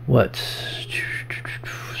what,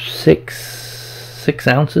 6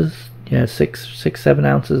 ounces? Yeah, 7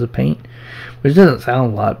 ounces of paint, which doesn't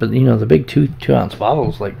sound a lot, but the big 2-ounce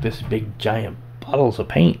bottles, like this big giant bottles of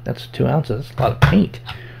paint, that's 2 ounces. That's a lot of paint.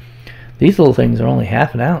 These little things are only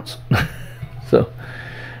half an ounce. So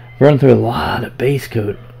run through a lot of base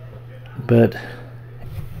coat, but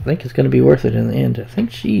I think it's going to be worth it in the end. I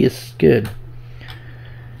think she is good.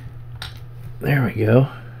 There we go.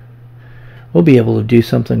 We'll be able to do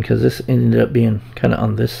something, because this ended up being kind of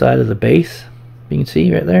on this side of the base. You can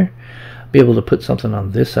see right there. Be able to put something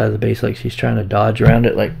on this side of the base, like she's trying to dodge around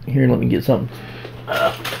it. Like, here, let me get something.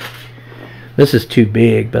 This is too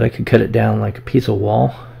big, but I could cut it down like a piece of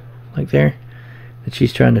wall, like there, that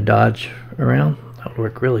she's trying to dodge around. That would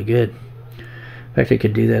work really good. In fact, I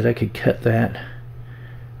could do that. I could cut that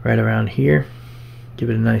right around here, give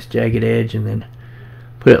it a nice jagged edge, and then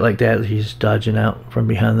put it like that. She's dodging out from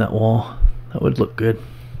behind that wall. That would look good.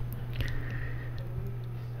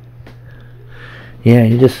 Yeah,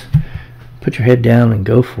 you just put your head down and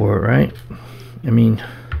go for it, right? I mean,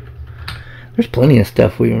 there's plenty of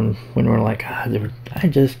stuff when we're like, I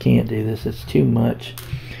just can't do this. It's too much.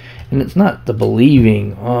 And it's not the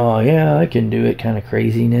believing, oh yeah, I can do it kind of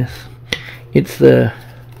craziness. It's the,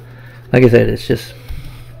 like I said, it's just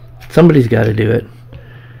somebody's got to do it.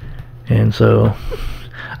 And so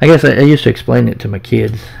I guess I used to explain it to my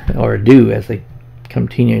kids, or do as they become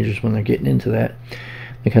teenagers when they're getting into that.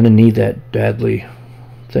 They kind of need that dadly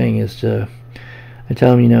thing. Is to, I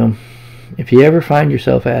tell them, you know, if you ever find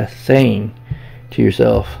yourself saying to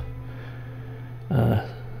yourself,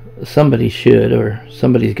 somebody should, or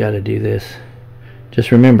somebody's got to do this,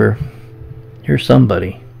 just remember, you're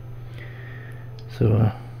somebody.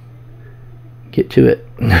 So get to it.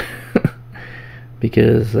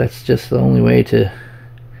 Because that's just the only way to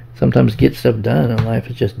sometimes get stuff done in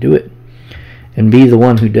life, is just do it. And be the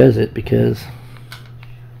one who does it, because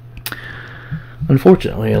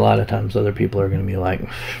unfortunately a lot of times other people are going to be like,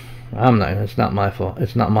 it's not my fault,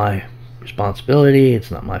 it's not my responsibility,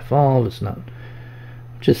 it's not my fault, it's not,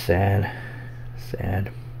 just sad.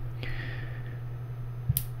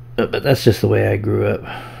 But that's just the way I grew up.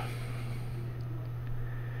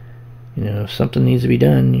 You know, if something needs to be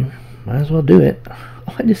done, you might as well do it.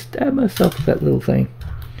 Oh, I just stabbed myself with that little thing.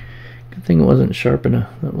 Good thing it wasn't sharp enough,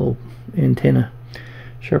 that little antenna,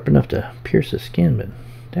 sharp enough to pierce the skin, but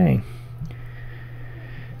dang.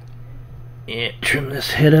 Yeah, trim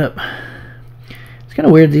this head up. It's kind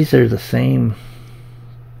of weird, these are the same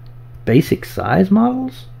basic size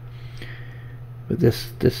models, but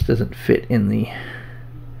this doesn't fit in the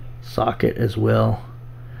socket as well.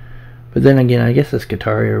 But then again, I guess this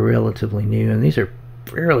Skitari are relatively new, and these are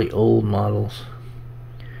fairly old models.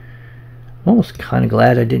 I'm almost kind of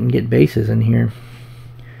glad I didn't get bases in here.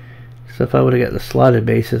 So if I would have got the slotted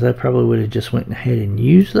bases, I probably would have just went ahead and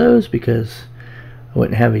used those, because I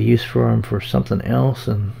wouldn't have a use for them for something else,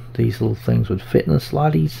 and these little things would fit in the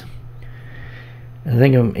slotties. I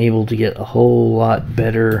think I'm able to get a whole lot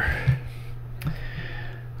better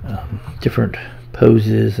different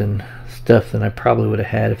poses and stuff than I probably would have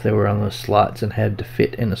had if they were on those slots and had to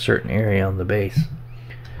fit in a certain area on the base.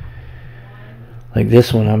 Like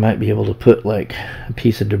this one, I might be able to put like a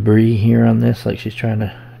piece of debris here on this, like she's trying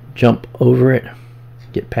to jump over it,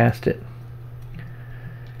 get past it.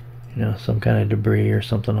 You know, some kind of debris or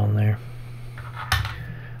something on there.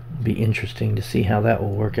 It'll be interesting to see how that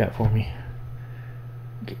will work out for me.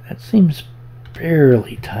 Okay, that seems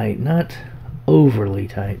fairly tight, not overly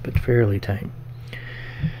tight, but fairly tight.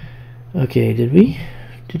 Okay, did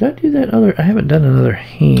I do that other? I haven't done another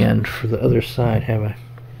hand for the other side, have I?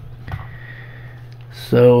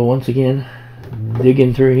 So once again,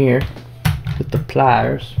 digging through here with the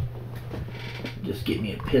pliers. Just get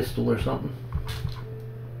me a pistol or something.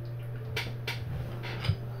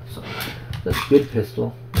 So that's a good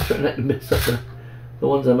pistol. I'm trying not to mix up the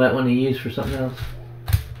ones I might want to use for something else.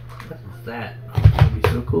 What's that? Oh, that would be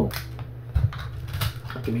so cool.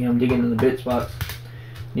 Look at me, I'm digging in the bits box.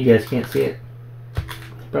 You guys can't see it.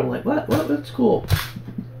 It's probably like, what? What? That's cool.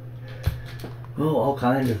 Oh, all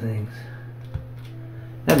kinds of things.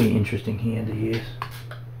 That'd be an interesting hand to use.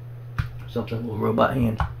 Something, a little robot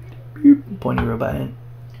hand. Pointy robot hand.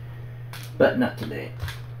 But not today.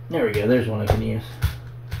 There we go, there's one I can use.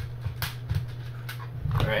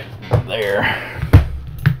 Alright, there.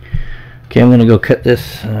 Okay, I'm going to go cut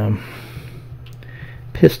this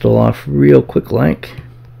pistol off real quick like.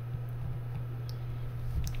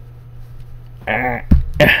 There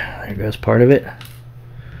goes part of it.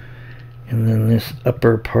 And then this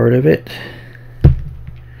upper part of it.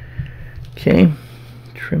 Okay,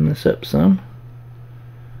 trim this up some.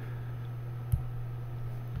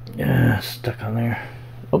 Stuck on there.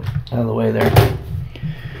 Oh, out of the way there.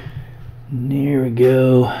 There we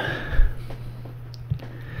go.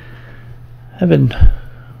 Having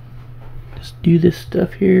just do this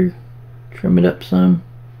stuff here, trim it up some.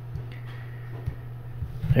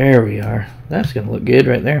 There we are. That's gonna look good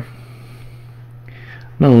right there.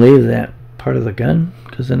 I'm gonna leave that part of the gun,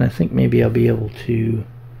 because then I think maybe I'll be able to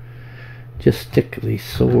just stick the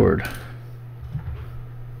sword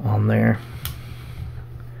on there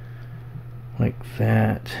like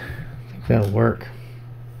that. I think that'll work.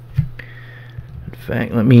 In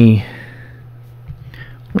fact, let me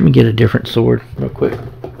get a different sword real quick.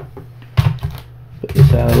 Put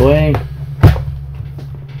this out of the way.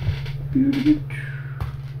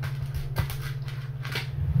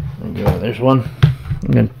 There we go. There's one.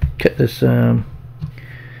 I'm going to cut this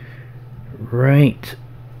right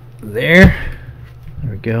there.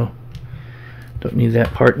 There we go. Don't need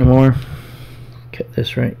that part no more. Cut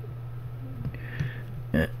this right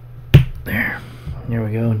there. There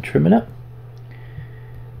we go, and trim it up.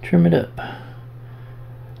 Trim it up. I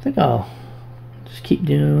think I'll just keep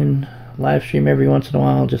doing live stream every once in a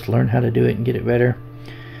while, just learn how to do it and get it better.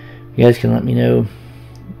 You guys can let me know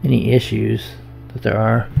any issues that there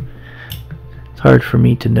are. It's hard for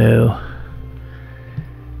me to know,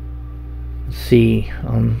 see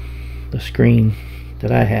on the screen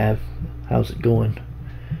that I have, how's it going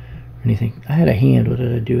or anything. I had a hand, what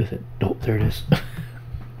did I do with it? Oh, there it is.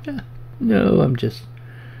 No, I'm just,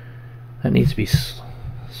 that needs to be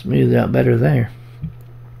smoothed out better there.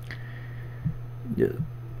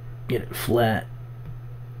 Get it flat.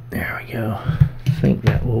 There we go. I think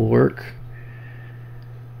that will work.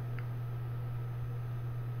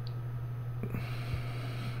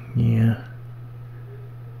 Yeah.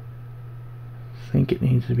 I think it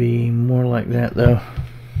needs to be more like that though.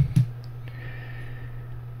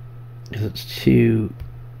 Because it's too,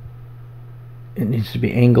 it needs to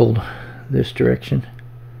be angled this direction.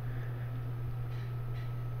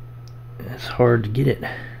 It's hard to get it.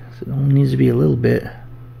 So it only needs to be a little bit.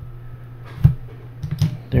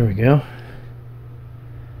 There we go.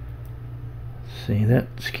 See, that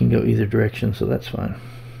can go either direction, so that's fine.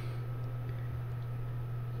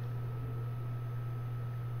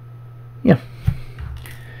 Yeah.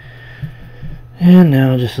 And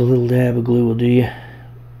now just a little dab of glue will do you.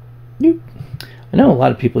 Nope. I know a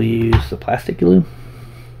lot of people use the plastic glue,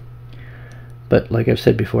 but like I've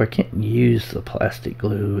said before, I can't use the plastic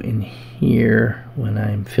glue in here when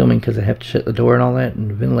I'm filming because I have to shut the door and all that, and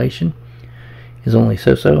the ventilation is only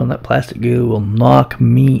so-so, and that plastic glue will knock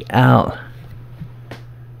me out.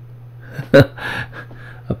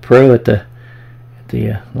 A pro at the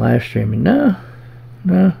live streaming. No,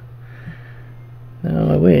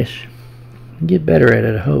 I wish. Get better at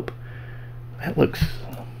it, I hope. That looks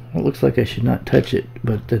like I should not touch it,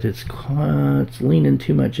 but that it's leaning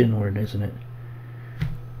too much inward, isn't it?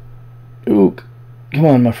 Ooh, come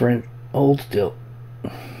on, my friend. Hold still.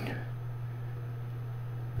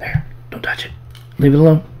 There, don't touch it. Leave it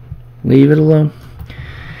alone. Leave it alone.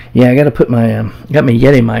 Yeah, I gotta put my got my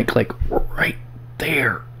Yeti mic like right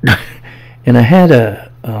there, and I had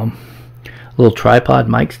a little tripod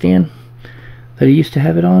mic stand that I used to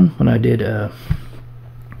have it on when I did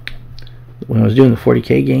when I was doing the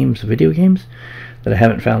 40K games, the video games, that I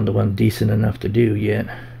haven't found the one decent enough to do yet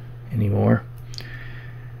anymore.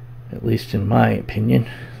 At least in my opinion.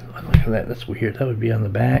 Look at that. That's weird. That would be on the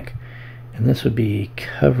back, and this would be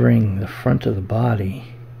covering the front of the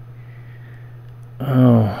body.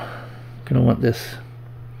 Oh, I'm gonna want this.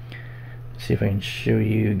 Let's see if I can show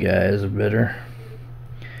you guys better.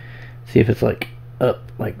 See if it's like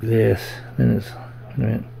up like this. Then it's, wait a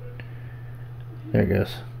minute. There it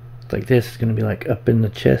goes. It's like this. It's gonna be like up in the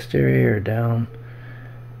chest area or down.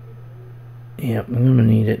 Yep, I'm gonna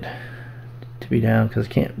need it to be down because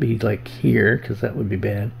it can't be like here because that would be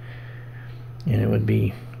bad, and it would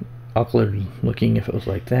be awkward looking if it was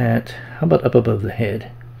like that. How about up above the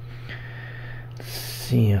head? Let's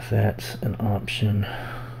see if that's an option.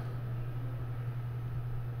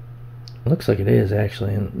 It looks like it is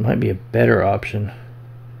actually, and it might be a better option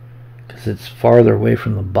because it's farther away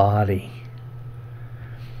from the body.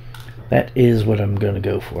 That is what I'm going to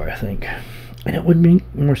go for, I think. And it would make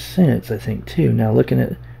more sense, I think, too. Now looking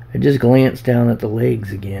at, I just glanced down at the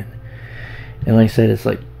legs again, and like I said, it's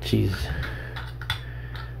like she's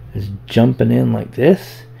jumping in like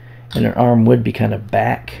this, and her arm would be kind of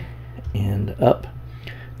back and up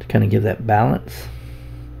to kind of give that balance.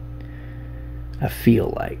 I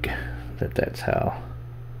feel like that's how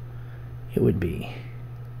it would be,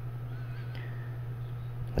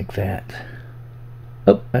 like that.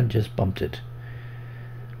 Oh, I just bumped it.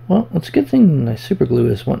 Well, it's a good thing my super glue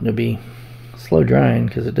is wanting to be slow drying,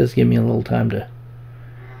 because it does give me a little time to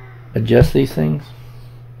adjust these things.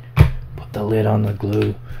 Put the lid on the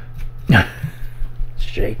glue.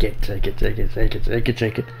 Shake it, shake it, shake it, shake it, shake it,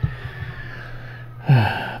 shake it.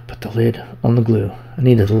 Put the lid on the glue. I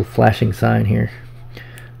need a little flashing sign here.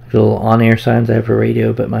 Like the little on-air signs I have for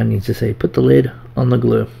radio, but mine needs to say, put the lid on the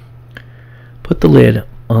glue. Put the lid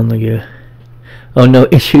on the glue. Oh, no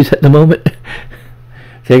issues at the moment.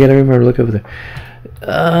 See, I gotta remember to look over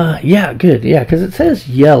there. Yeah, good. Yeah, because it says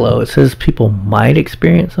yellow. It says people might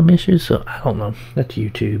experience some issues, so I don't know. That's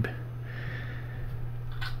YouTube.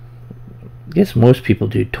 I guess most people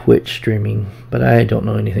do Twitch streaming, but I don't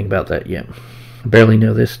know anything about that yet. I barely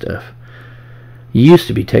know this stuff. You used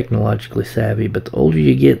to be technologically savvy, but the older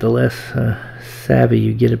you get, the less savvy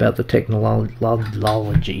you get about the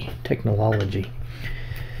technology.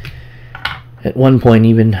 At one point,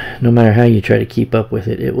 even no matter how you try to keep up with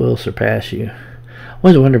it, it will surpass you. I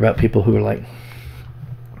always wonder about people who are like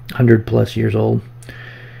 100 plus years old.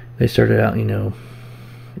 They started out, you know,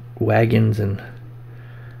 wagons and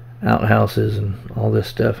outhouses and all this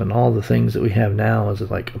stuff, and all the things that we have now is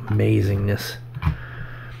like amazingness.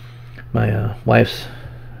 My wife's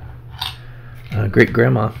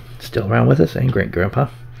great-grandma still around with us, and great-grandpa.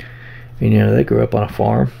 And, you know, they grew up on a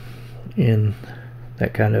farm in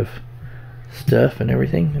that kind of stuff and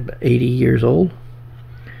everything, about 80 years old.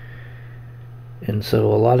 And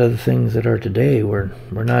so a lot of the things that are today were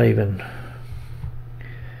not even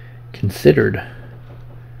considered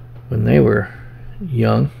when they were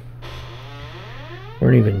young,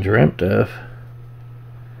 weren't even dreamt of.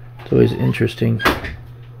 It's always interesting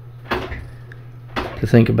to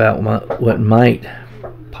think about what might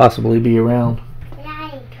possibly be around.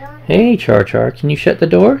 Hey, Char Char, can you shut the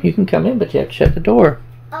door? You can come in, but you have to shut the door.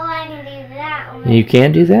 Oh, I can do that. You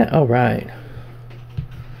can do that? All right.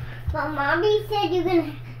 But Mommy said you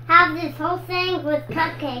can have this whole thing with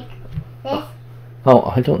cupcake. This.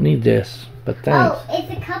 Oh, I don't need this, but thanks. Oh,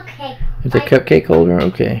 it's a cupcake. It's a cupcake holder?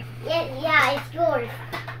 Okay. Yeah, it's yours.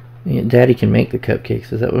 Yeah, Daddy can make the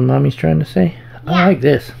cupcakes. Is that what Mommy's trying to say? Yeah. I like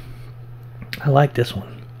this. I like this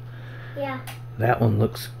one. Yeah. That one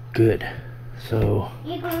looks good. So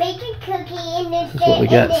you can make a cookie and then this is what we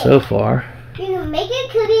got so far. You can make a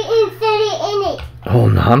cookie and set it in it. Oh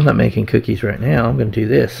no, I'm not making cookies right now. I'm going to do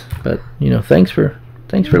this. But you know, thanks for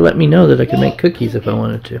letting me know that I could make cookies if I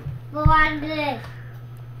wanted to. Well, I do this.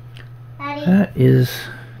 Daddy. That is,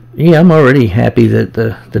 yeah, I'm already happy that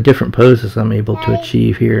the different poses I'm able to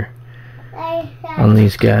achieve here on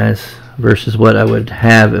these guys versus what I would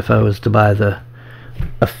have if I was to buy the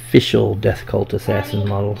official Death Cult Assassin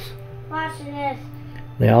models. Watch this.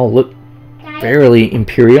 They all look fairly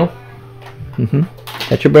imperial.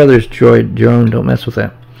 That's your brother's droid, Jerome. Don't mess with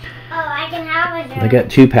that. Oh, I can have a droid. They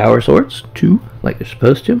got 2 power swords, 2, like they're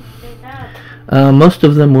supposed to. Most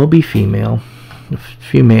of them will be female. A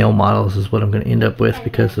few male models is what I'm going to end up with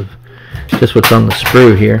because of just what's on the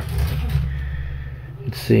sprue here.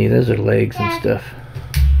 Let's see, those are legs and stuff.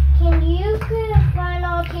 Can you find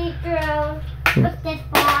all these drones with this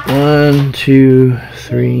box? 1, 2,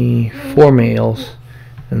 3, 4 males,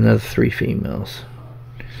 and another 3 females.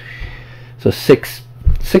 So 6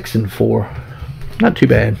 and 4. Not too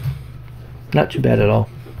bad. Not too bad at all.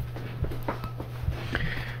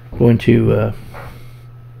 Going to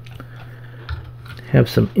have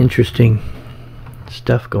some interesting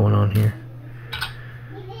stuff going on here.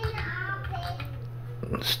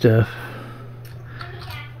 Stuff.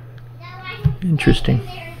 Interesting.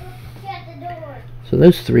 So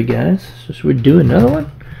those 3 guys. So should we do another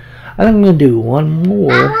one? I think I'm going to do one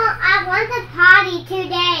more. I want the potty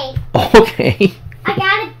today. Okay. I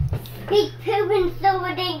gotta be pooping so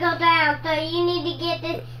it didn't go down, so you need to get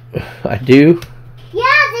this. I do?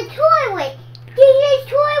 Yeah, the toilet. DJ's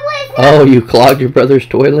toilet. Oh, you clogged your brother's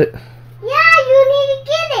toilet? Yeah, you need to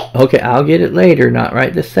get it. Okay, I'll get it later, not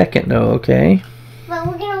right this second though, okay? But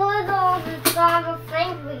we're gonna look at all the goggle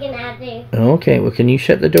things we're gonna have to do. Okay, well can you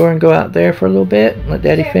shut the door and go out there for a little bit and let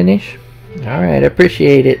Daddy finish? Alright, I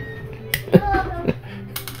appreciate it.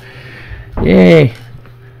 Yay.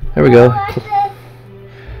 There we go.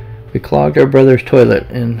 We clogged our brother's toilet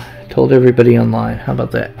and told everybody online. How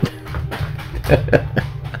about that?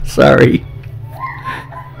 Sorry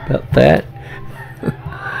about that.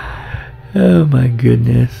 Oh my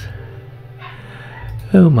goodness.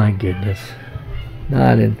 Oh my goodness.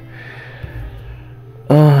 Not in.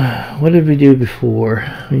 What did we do before?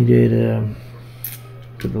 We did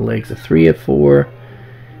to the legs a 3, a 4,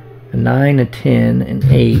 a 9, a 10, an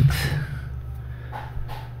 8.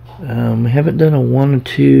 We haven't done a 1, a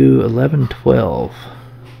 2, 11, 12.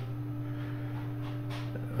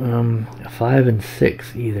 A 5 and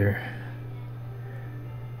 6 either.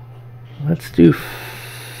 Let's do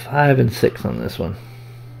 5 and 6 on this one.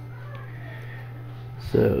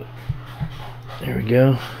 So there we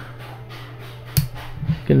go.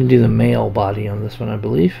 Gonna do the male body on this one, I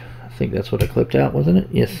believe. I think that's what I clipped out, wasn't it?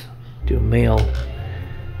 Yes. Do a male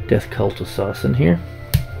Death Cult Assassin here.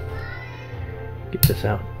 Get this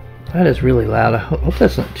out. That is really loud. I hope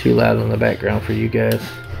that's not too loud in the background for you guys.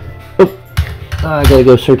 Oh, I gotta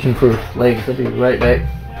go searching for legs. I'll be right back.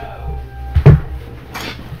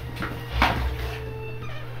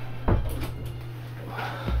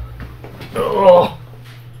 Oh,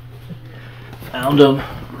 found them.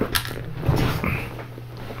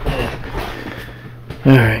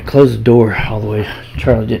 Alright, close the door all the way.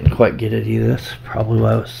 Charlie didn't quite get it either. That's probably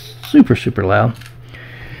why it was super, super loud.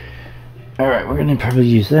 Alright, we're going to probably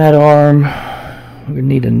use that arm. We're going to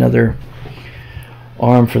need another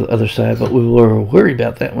arm for the other side, but we will worry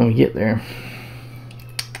about that when we get there.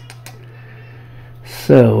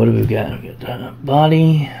 So, what do we got? We got the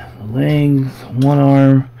body, the legs, one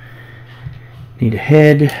arm. Need a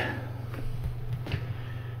head.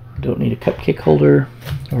 Don't need a cupcake holder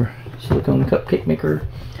or silicone cupcake maker.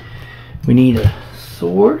 We need a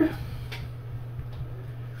sword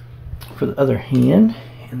for the other hand,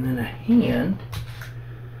 and then a hand.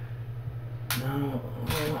 No,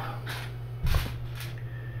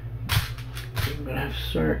 I'm gonna have to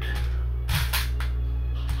start.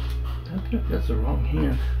 That's the wrong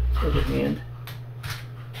hand. Other hand.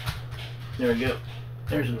 There we go.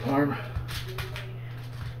 There's an arm.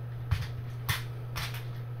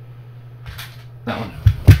 That one.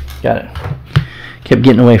 Got it. Kept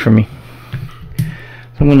getting away from me. So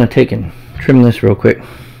I'm going to take and trim this real quick.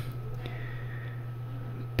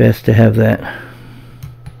 Best to have that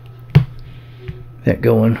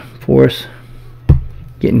going for us.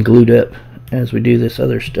 Getting glued up as we do this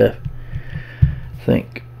other stuff. I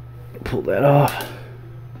think. Pull that off.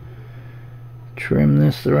 Trim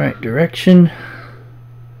this the right direction.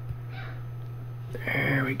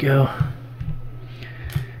 There we go.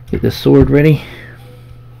 Get the sword ready.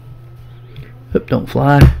 Oop, don't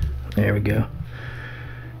fly. There we go.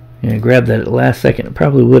 Yeah, grab that at the last second. It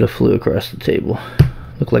probably would have flew across the table.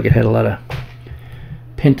 Looked like it had a lot of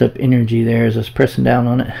pent up energy there as I was pressing down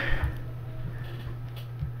on it.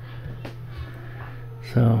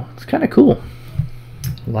 So it's kind of cool.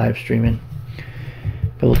 Live streaming.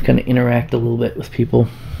 Be able to kind of interact a little bit with people.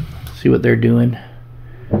 See what they're doing.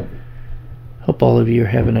 Hope all of you are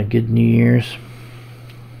having a good New Year's.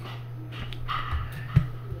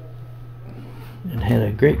 And had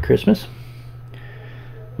a great Christmas.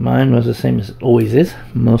 Mine was the same as it always is.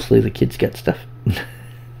 Mostly the kids got stuff.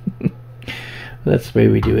 That's the way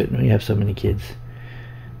we do it. We have so many kids.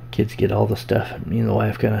 Kids get all the stuff. Me and the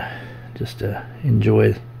wife kind of just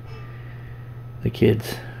enjoy the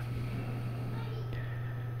kids.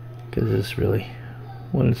 Because it's really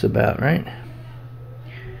what it's about, right?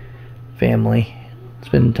 Family.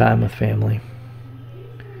 Spending time with family.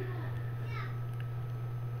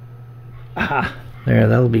 Aha! There,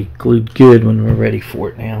 that'll be glued good when we're ready for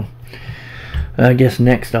it now. I guess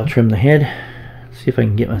next I'll trim the head. See if I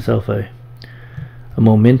can get myself a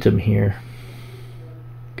momentum here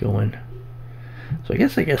going. So I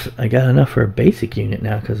guess I got enough for a basic unit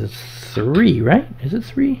now because it's 3, right? Is it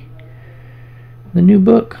 3? The new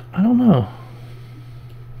book? I don't know.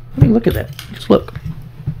 Let me look at that. Just look.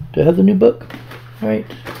 Do I have the new book? Alright.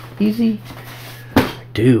 Easy. I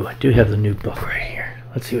do have the new book right here.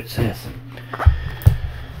 Let's see what it says.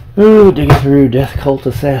 Ooh, digging through Death Cult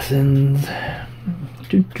Assassins.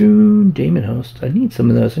 Demon Host. I need some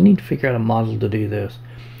of those. I need to figure out a model to do those.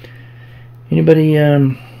 Anybody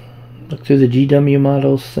look through the GW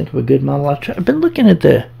models? Think of a good model? I've been looking at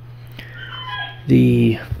the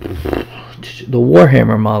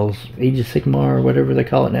Warhammer models, Age of Sigmar or whatever they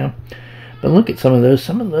call it now. But look at some of those.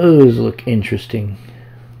 Some of those look interesting.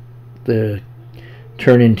 The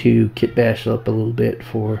turn into Kitbash up a little bit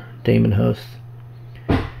for Demon Host.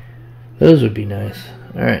 Those would be nice.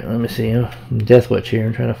 Alright, let me see. Death Watch here.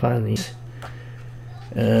 I'm trying to find these.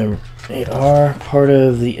 They are part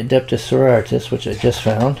of the Adeptus Sororitas, which I just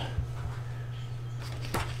found.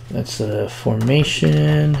 That's a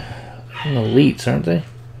formation. Elites, aren't they?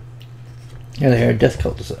 Yeah, they are. Death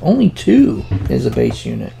Cultists. Only 2 is a base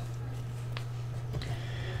unit.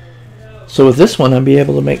 So with this one, I'll be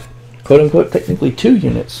able to make, quote-unquote, technically 2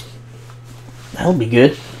 units. That'll be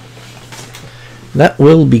good. That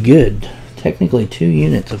will be good. Technically 2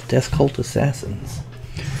 units of Death Cult Assassins.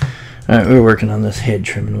 Alright, we were working on this head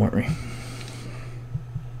trimming, weren't we?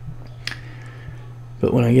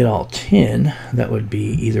 But when I get all 10, that would be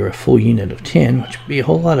either a full unit of 10, which would be a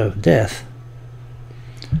whole lot of death.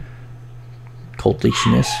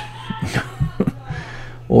 Cultishness.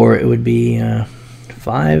 Or it would be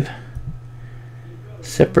 5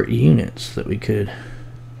 separate units that we could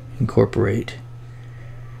incorporate,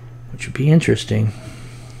 which would be interesting.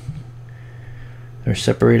 Or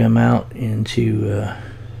separate them out into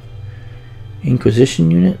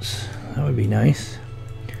Inquisition units. That would be nice.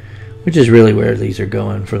 Which is really where these are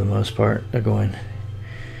going for the most part. They're going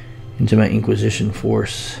into my Inquisition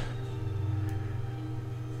force.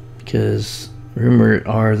 Because rumor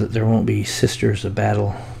are that there won't be Sisters of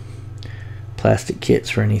Battle plastic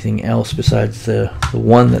kits for anything else besides the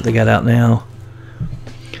one that they got out now.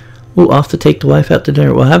 Ooh, off to take the wife out to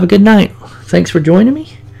dinner. Well, have a good night. Thanks for joining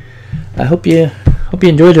me. I hope you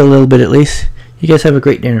enjoyed it a little bit at least. You guys have a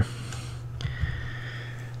great dinner.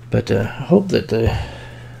 But I hope that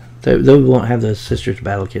they won't have those sisters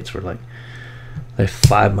battle kits for like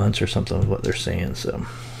 5 months or something is what they're saying. So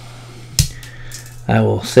I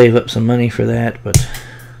will save up some money for that. But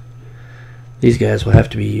these guys will have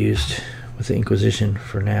to be used with the Inquisition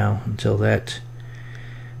for now until that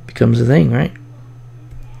becomes a thing, right?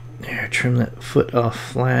 There, trim that foot off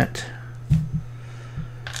flat.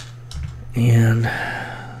 And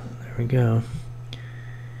there we go.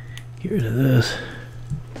 Get rid of this.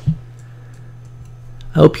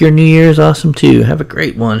 I hope your New Year is awesome too. Have a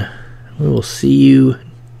great one. We will see you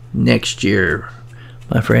next year,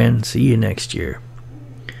 my friend. See you next year.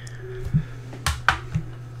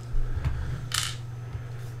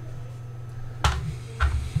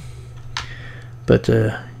 But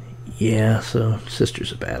yeah, so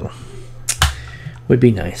Sisters of Battle would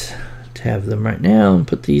be nice to have them right now and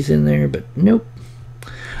put these in there, but nope.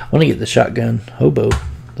 I want to get the shotgun hobo,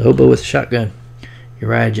 the hobo with the shotgun,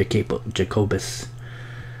 Uriah Jacobus,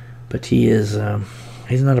 but he is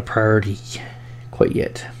he's not a priority quite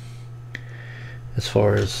yet as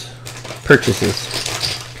far as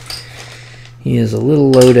purchases. He is a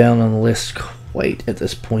little low down on the list quite at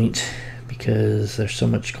this point because there's so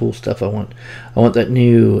much cool stuff I want. I want that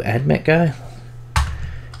new AdMech guy,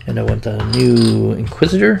 and I want the new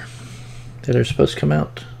Inquisitor that are supposed to come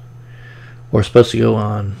out, or supposed to go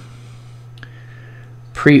on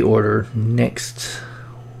pre-order next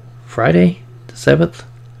Friday, the 7th.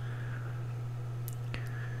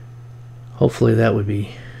 Hopefully that will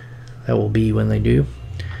be when they do.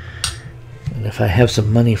 And if I have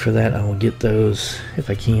some money for that, I will get those if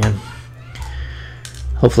I can.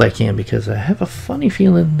 Hopefully I can, because I have a funny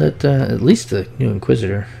feeling that at least the new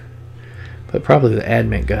Inquisitor, but probably the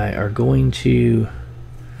AdMech guy, are going to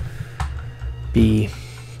be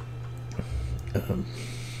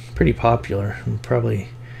pretty popular and probably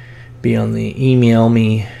be on the email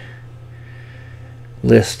me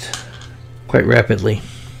list quite rapidly,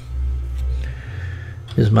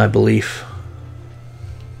 is my belief.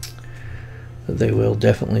 That they will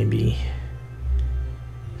definitely be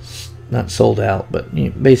not sold out, but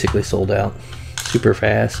basically sold out super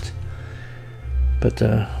fast. But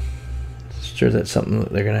sure, that's something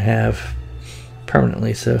that they're gonna have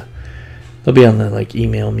permanently, so they'll be on the like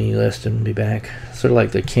email me list and be back. Sort of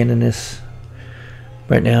like the Canoness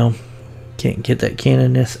right now. Can't get that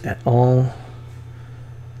Canoness at all.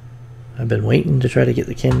 I've been waiting to try to get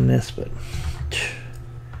the Canoness, but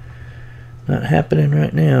not happening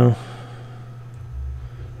right now.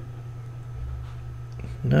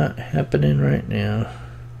 Not happening right now.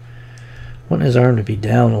 I want his arm to be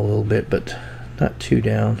down a little bit, but not too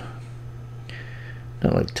down.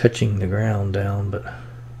 Not like touching the ground down, but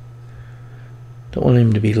don't want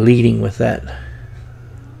him to be leading with that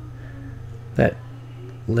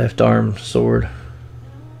left arm sword.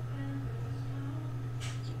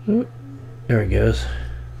 Ooh, there he goes.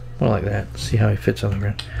 More like that. See how he fits on the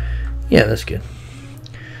ground. Yeah, that's good.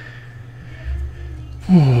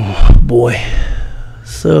 Oh boy.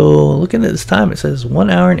 So looking at this time, it says 1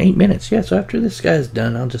 hour and 8 minutes. Yeah, so after this guy's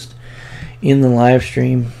done, I'll just end the live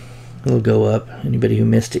stream. It'll go up. Anybody who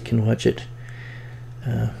missed it can watch it.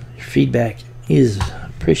 Your feedback is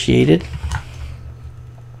appreciated,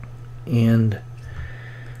 and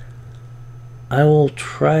I will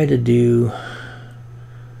try to do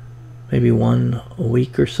maybe one a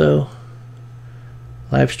week or so.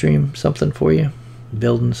 Live stream something for you,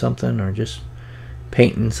 building something or just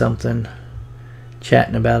painting something,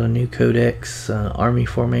 chatting about a new codex, army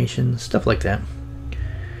formation, stuff like that.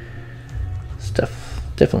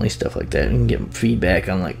 Definitely stuff like that. You can get feedback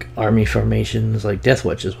on like army formations, like Death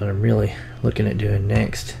Watch is what I'm really looking at doing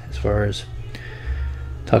next, as far as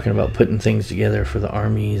talking about putting things together for the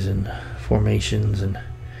armies and formations and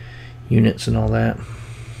units and all that.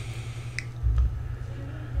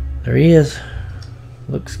 There he is.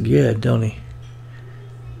 Looks good, don't he?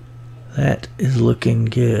 That is looking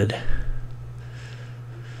good.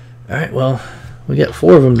 Alright, well, we got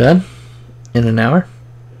 4 of them done in an hour.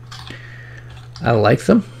 I like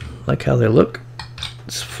them. Like how they look.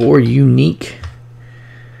 It's 4 unique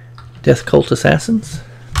Death Cult Assassins,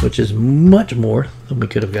 which is much more than we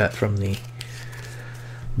could have got from the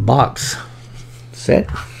box set.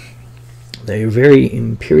 They're very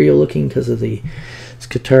Imperial looking because of the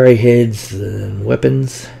Skitarii heads and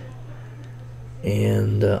weapons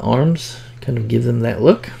and arms. Kind of give them that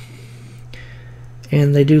look.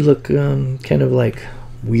 And they do look kind of like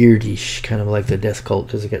weirdish, kind of like the Death Cult,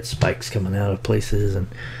 because they got spikes coming out of places and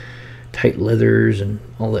tight leathers and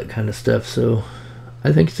all that kind of stuff. So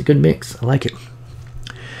I think it's a good mix. I like it.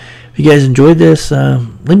 If you guys enjoyed this,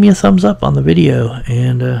 leave me a thumbs up on the video,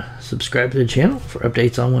 and subscribe to the channel for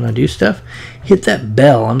updates on when I do stuff. Hit that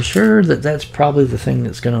bell. I'm sure that that's probably the thing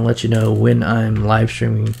that's going to let you know when I'm live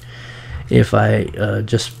streaming, if I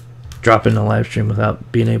just drop in a live stream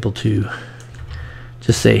without being able to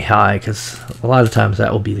just say hi, because a lot of times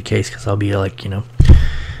that will be the case, because I'll be like,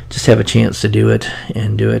 just have a chance to do it,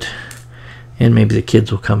 and maybe the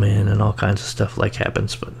kids will come in and all kinds of stuff like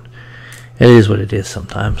happens, but it is what it is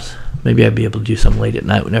sometimes. Maybe I'd be able to do something late at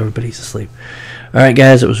night when everybody's asleep. Alright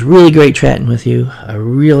guys, it was really great chatting with you. I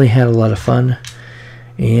really had a lot of fun,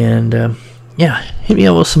 and yeah, hit me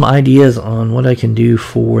up with some ideas on what I can do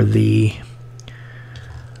for the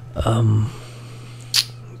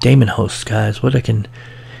gaming hosts, guys. What I can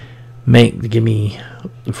make to give me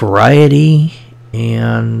variety,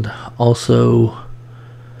 and also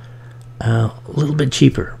a little bit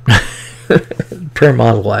cheaper per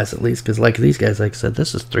model wise, at least, because like these guys, like I said,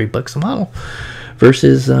 this is $3 a model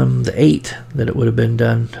versus the 8 that it would have been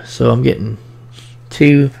done. So I'm getting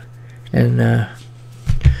 2 and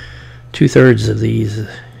 2/3 of these.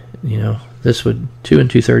 This would 2 and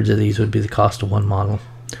 2/3 of these would be the cost of one model.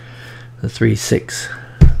 The 3, 6,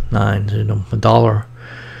 9, $1,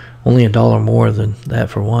 only $1 more than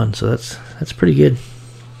that for one. So that's pretty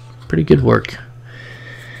good work.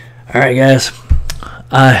 All right, guys,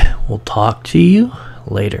 I will talk to you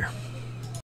later.